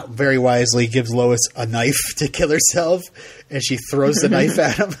 not very wisely, gives Lois a knife to kill herself, and she throws the knife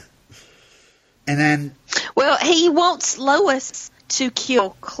at him. And then... Well, he wants Lois to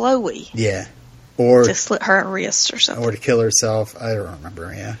kill Chloe. Yeah. Or to slit her wrist or something. Or to kill herself. I don't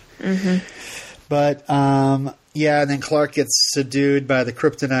remember, yeah. Mm-hmm. But, and then Clark gets subdued by the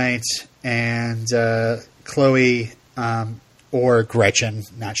kryptonite, and Chloe... or Gretchen,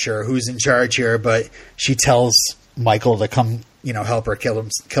 not sure who's in charge here, but she tells Michael to come, help her kill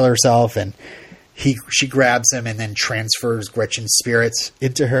herself, and she grabs him and then transfers Gretchen's spirits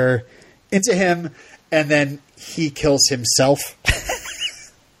into him, and then he kills himself.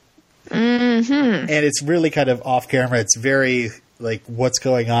 Mm-hmm. And it's really kind of off camera. It's very what's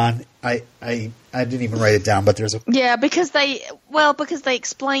going on. I didn't even write it down, but there's because they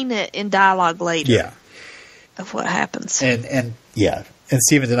explain it in dialogue later. Yeah. Of what happens. And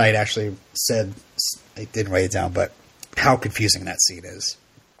Steven tonight actually said, I didn't write it down, but how confusing that scene is.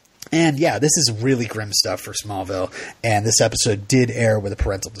 And this is really grim stuff for Smallville, and this episode did air with a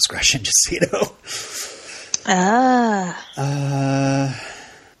parental discretion, just so you know.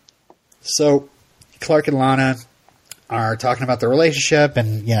 So Clark and Lana are talking about the relationship,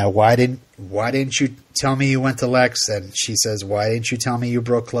 and why didn't you tell me you went to Lex? And she says, why didn't you tell me you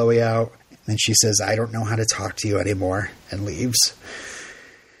broke Chloe out? And she says, I don't know how to talk to you anymore, and leaves.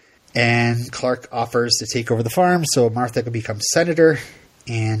 And Clark offers to take over the farm so Martha can become senator.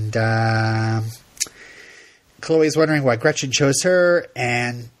 And Chloe's wondering why Gretchen chose her.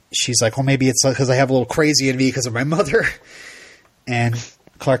 And she's like, well, maybe it's because I have a little crazy in me because of my mother. And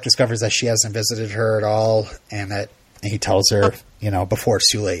Clark discovers that she hasn't visited her at all. And that he tells her, before it's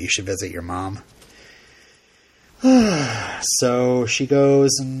too late, you should visit your mom. So she goes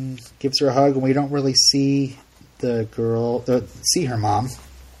and gives her a hug, and we don't really see see her mom.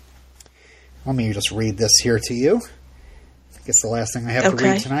 Let me just read this here to you. I think it's the last thing I have to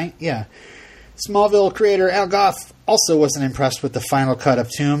read tonight. Yeah. Smallville creator Al Gough also wasn't impressed with the final cut of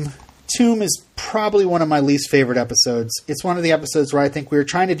Tomb. Tomb is probably one of my least favorite episodes. It's one of the episodes where I think we were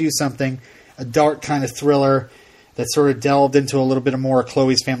trying to do something, a dark kind of thriller that sort of delved into a little bit more of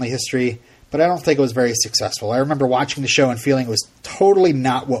Chloe's family history, but I don't think it was very successful. I remember watching the show and feeling it was totally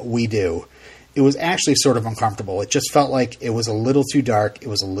not what we do. It was actually sort of uncomfortable. It just felt like it was a little too dark. It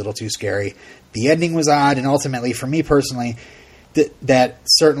was a little too scary. The ending was odd, and ultimately, for me personally, that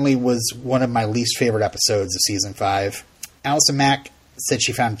certainly was one of my least favorite episodes of Season 5. Allison Mack said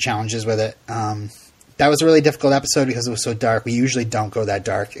she found challenges with it. That was a really difficult episode because it was so dark. We usually don't go that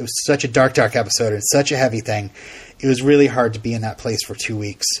dark. It was such a dark episode. It's such a heavy thing. It was really hard to be in that place for 2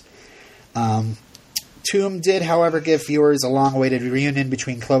 weeks. Tomb did, however, give viewers a long-awaited reunion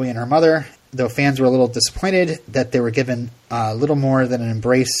between Chloe and her mother, though fans were a little disappointed that they were given a little more than an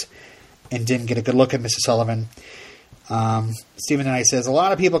embrace and didn't get a good look at Mrs. Sullivan. Stephen Knight says, a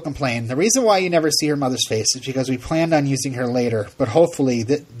lot of people complain. The reason why you never see her mother's face is because we planned on using her later, but hopefully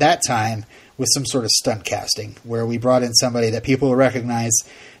that time with some sort of stunt casting where we brought in somebody that people will recognize,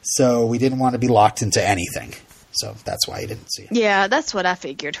 so we didn't want to be locked into anything. So that's why you didn't see it. Yeah, that's what I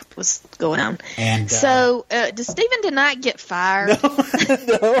figured was going on. And so, does Stephen Knight get fired?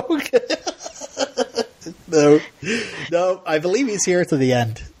 No, I believe he's here to the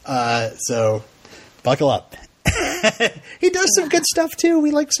end. So buckle up. He does some good stuff too.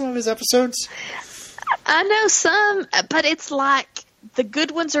 We like some of his episodes. I know some, but it's like the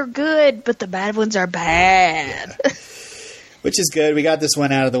good ones are good, but the bad ones are bad. Which is good. We got this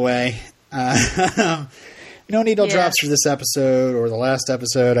one out of the way. No needle drops for this episode or the last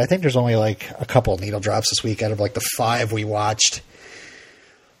episode. I think there's only like a couple needle drops this week out of like the 5 we watched.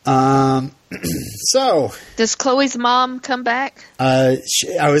 So does Chloe's mom come back? I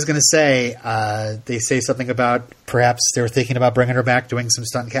was going to say, they say something about perhaps they were thinking about bringing her back, doing some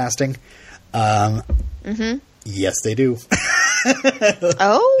stunt casting. Yes, they do.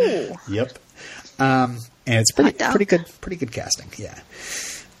 Oh, yep. And it's pretty good casting. Yeah.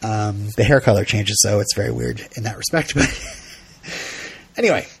 The hair color changes, so it's very weird in that respect. But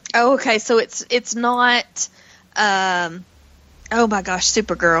anyway. Oh, okay. So it's not. Oh my gosh,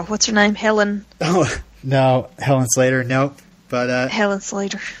 Supergirl. What's her name? Helen. Oh no, Helen Slater. Nope. But Helen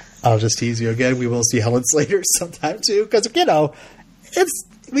Slater. I'll just tease you again. We will see Helen Slater sometime too, because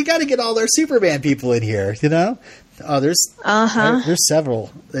we got to get all our Superman people in here. Oh, there's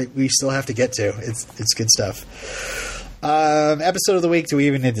several that we still have to get to. It's good stuff. Episode of the week. Do we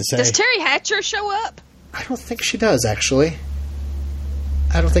even need to say? Does Terry Hatcher show up? I don't think she does. Actually,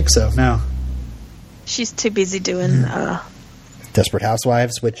 I don't think so. No. She's too busy doing Desperate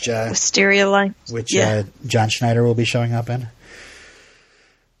Housewives, which Wisteria Line, which John Schneider will be showing up in.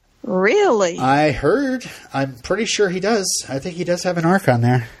 Really? I heard. I'm pretty sure he does. I think he does have an arc on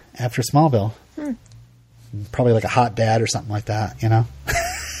there after Smallville. Probably like a hot dad or something like that.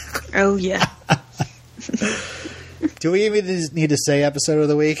 Oh yeah. Do we even need to say episode of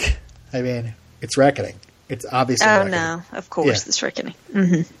the week? I mean, it's Reckoning. It's obviously Reckoning. No, of course it's Reckoning.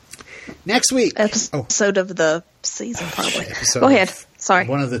 Mm-hmm. Next week. Episode of the season, probably. Go ahead. Sorry.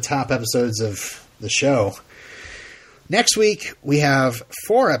 One of the top episodes of the show. Next week, we have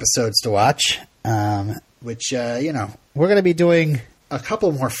 4 episodes to watch, which, we're going to be doing a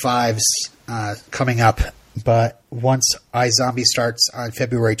couple more 5s coming up. But once iZombie starts on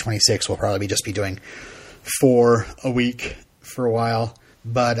February 26th, we'll probably just be doing 4 a week for a while.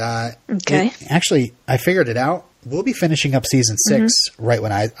 But okay. Actually, I figured it out. We'll be finishing up season 6 right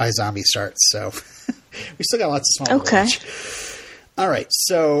when iZombie starts. So we still got lots of small to watch. All right.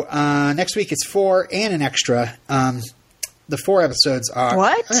 So next week it's 4 and an extra. The 4 episodes are...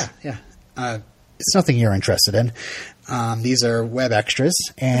 What? Yeah. It's nothing you're interested in. These are web extras.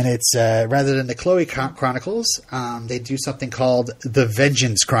 And it's rather than the Chloe Chronicles, they do something called the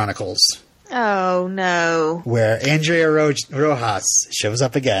Vengeance Chronicles. Oh, no. Where Andrea Rojas shows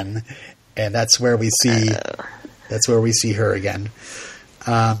up again. And that's where we see... That's where we see her again.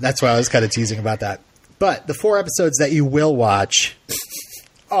 That's why I was kind of teasing about that. But the 4 episodes that you will watch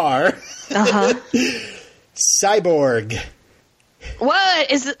are Cyborg,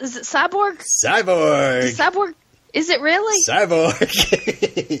 What is it? Is it Cyborg? Cyborg. Cyborg? Is it really?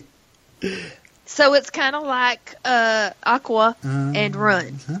 Cyborg. So it's kind of like Aqua and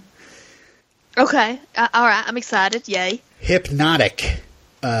Run. Okay. All right. I'm excited. Yay. Hypnotic.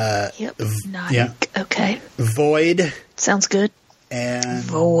 Hypnotic. Yeah. Okay. Void. Sounds good. And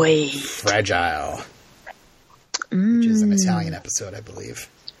Void. Fragile. Which is an Italian episode, I believe.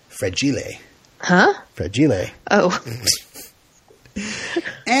 Fragile. Huh? Fragile. Oh.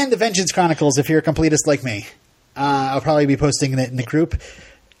 And the Vengeance Chronicles, if you're a completist like me. I'll probably be posting it in the group.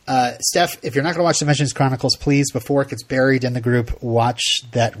 Steph, if you're not going to watch the Vengeance Chronicles, please, before it gets buried in the group, watch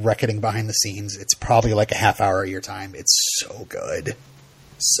that Reckoning behind the scenes. It's probably like a half hour of your time. It's so good.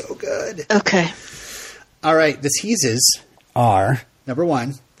 So good. Okay. All right. The teases are, number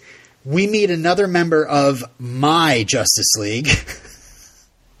one, we meet another member of my Justice League,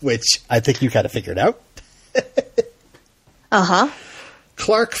 which I think you kind of figured out. Uh-huh.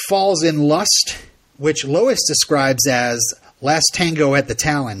 Clark falls in lust, which Lois describes as Last Tango at the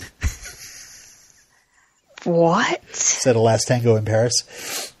Talon. What? Instead of Last Tango in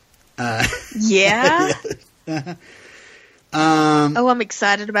Paris. Yeah? Oh, I'm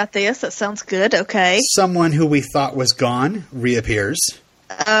excited about this. That sounds good. Okay. Someone who we thought was gone reappears.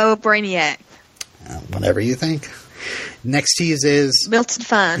 Oh, Brainiac. Whatever you think. Next tease is... Milton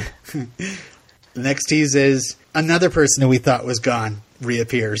Fine. The next tease is another person who we thought was gone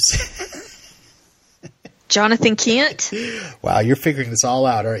reappears. Jonathan Kent. Wow, you're figuring this all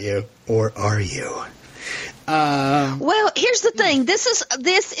out, aren't you? Or are you? Well, here's the thing.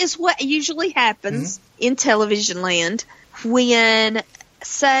 This is what usually happens in television land when,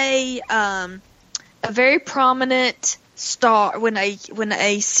 say, a very prominent star, when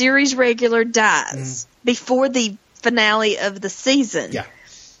a series regular dies before the finale of the season. Yeah.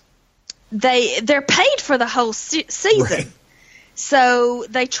 They're paid for the whole season. Right. So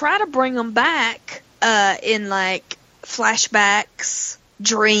they try to bring them back in like flashbacks,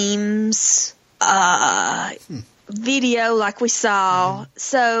 dreams, video like we saw.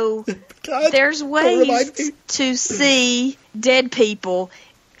 So God, there's ways to see dead people,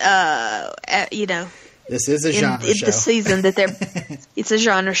 this is a genre in show. the season that they're. It's a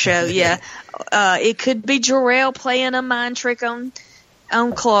genre show, yeah. It could be Jor-El playing a mind trick on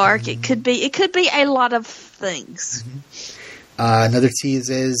Clark. It could be a lot of things. Another tease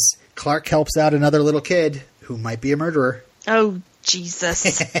is Clark helps out another little kid who might be a murderer. Oh,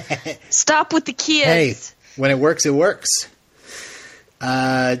 Jesus. Stop with the kids. Hey, when it works, it works.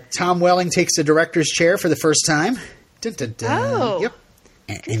 Tom Welling takes the director's chair for the first time. Dun, dun, dun. Oh. Yep.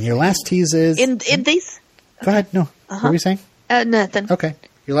 And your last tease is... In these... Go ahead. No. What were you saying? Nothing. Okay.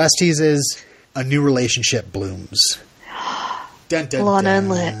 Your last tease is a new relationship blooms. Dun, dun, Lana dun. and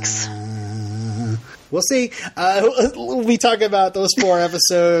Lex. We'll see. We'll be talking about those 4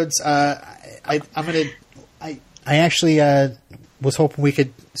 episodes. I actually was hoping we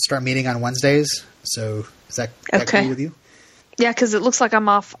could start meeting on Wednesdays. So is that cool with you? Yeah, because it looks like I'm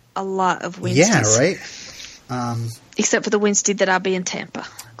off a lot of Wednesdays. Yeah, right. Except for the Wednesday that I'll be in Tampa,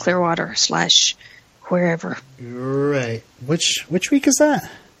 Clearwater / wherever. Right. Which week is that?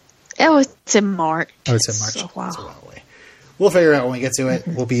 Oh, it's in March. Oh, it's in March. So, wow. That's a while away. We'll figure it out when we get to it.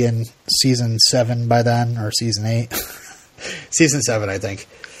 We'll be in season 7 by then, or season 8. Season 7, I think.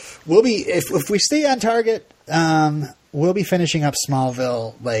 We'll be if we stay on target. We'll be finishing up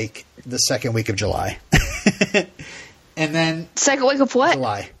Smallville like the second week of July, and then second week of what?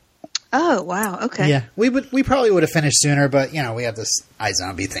 July. Oh wow! Okay. Yeah, we probably would have finished sooner, but we have this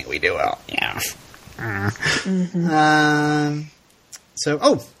iZombie thing we do well. Yeah.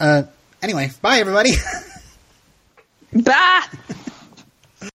 So anyway, bye everybody. Bye.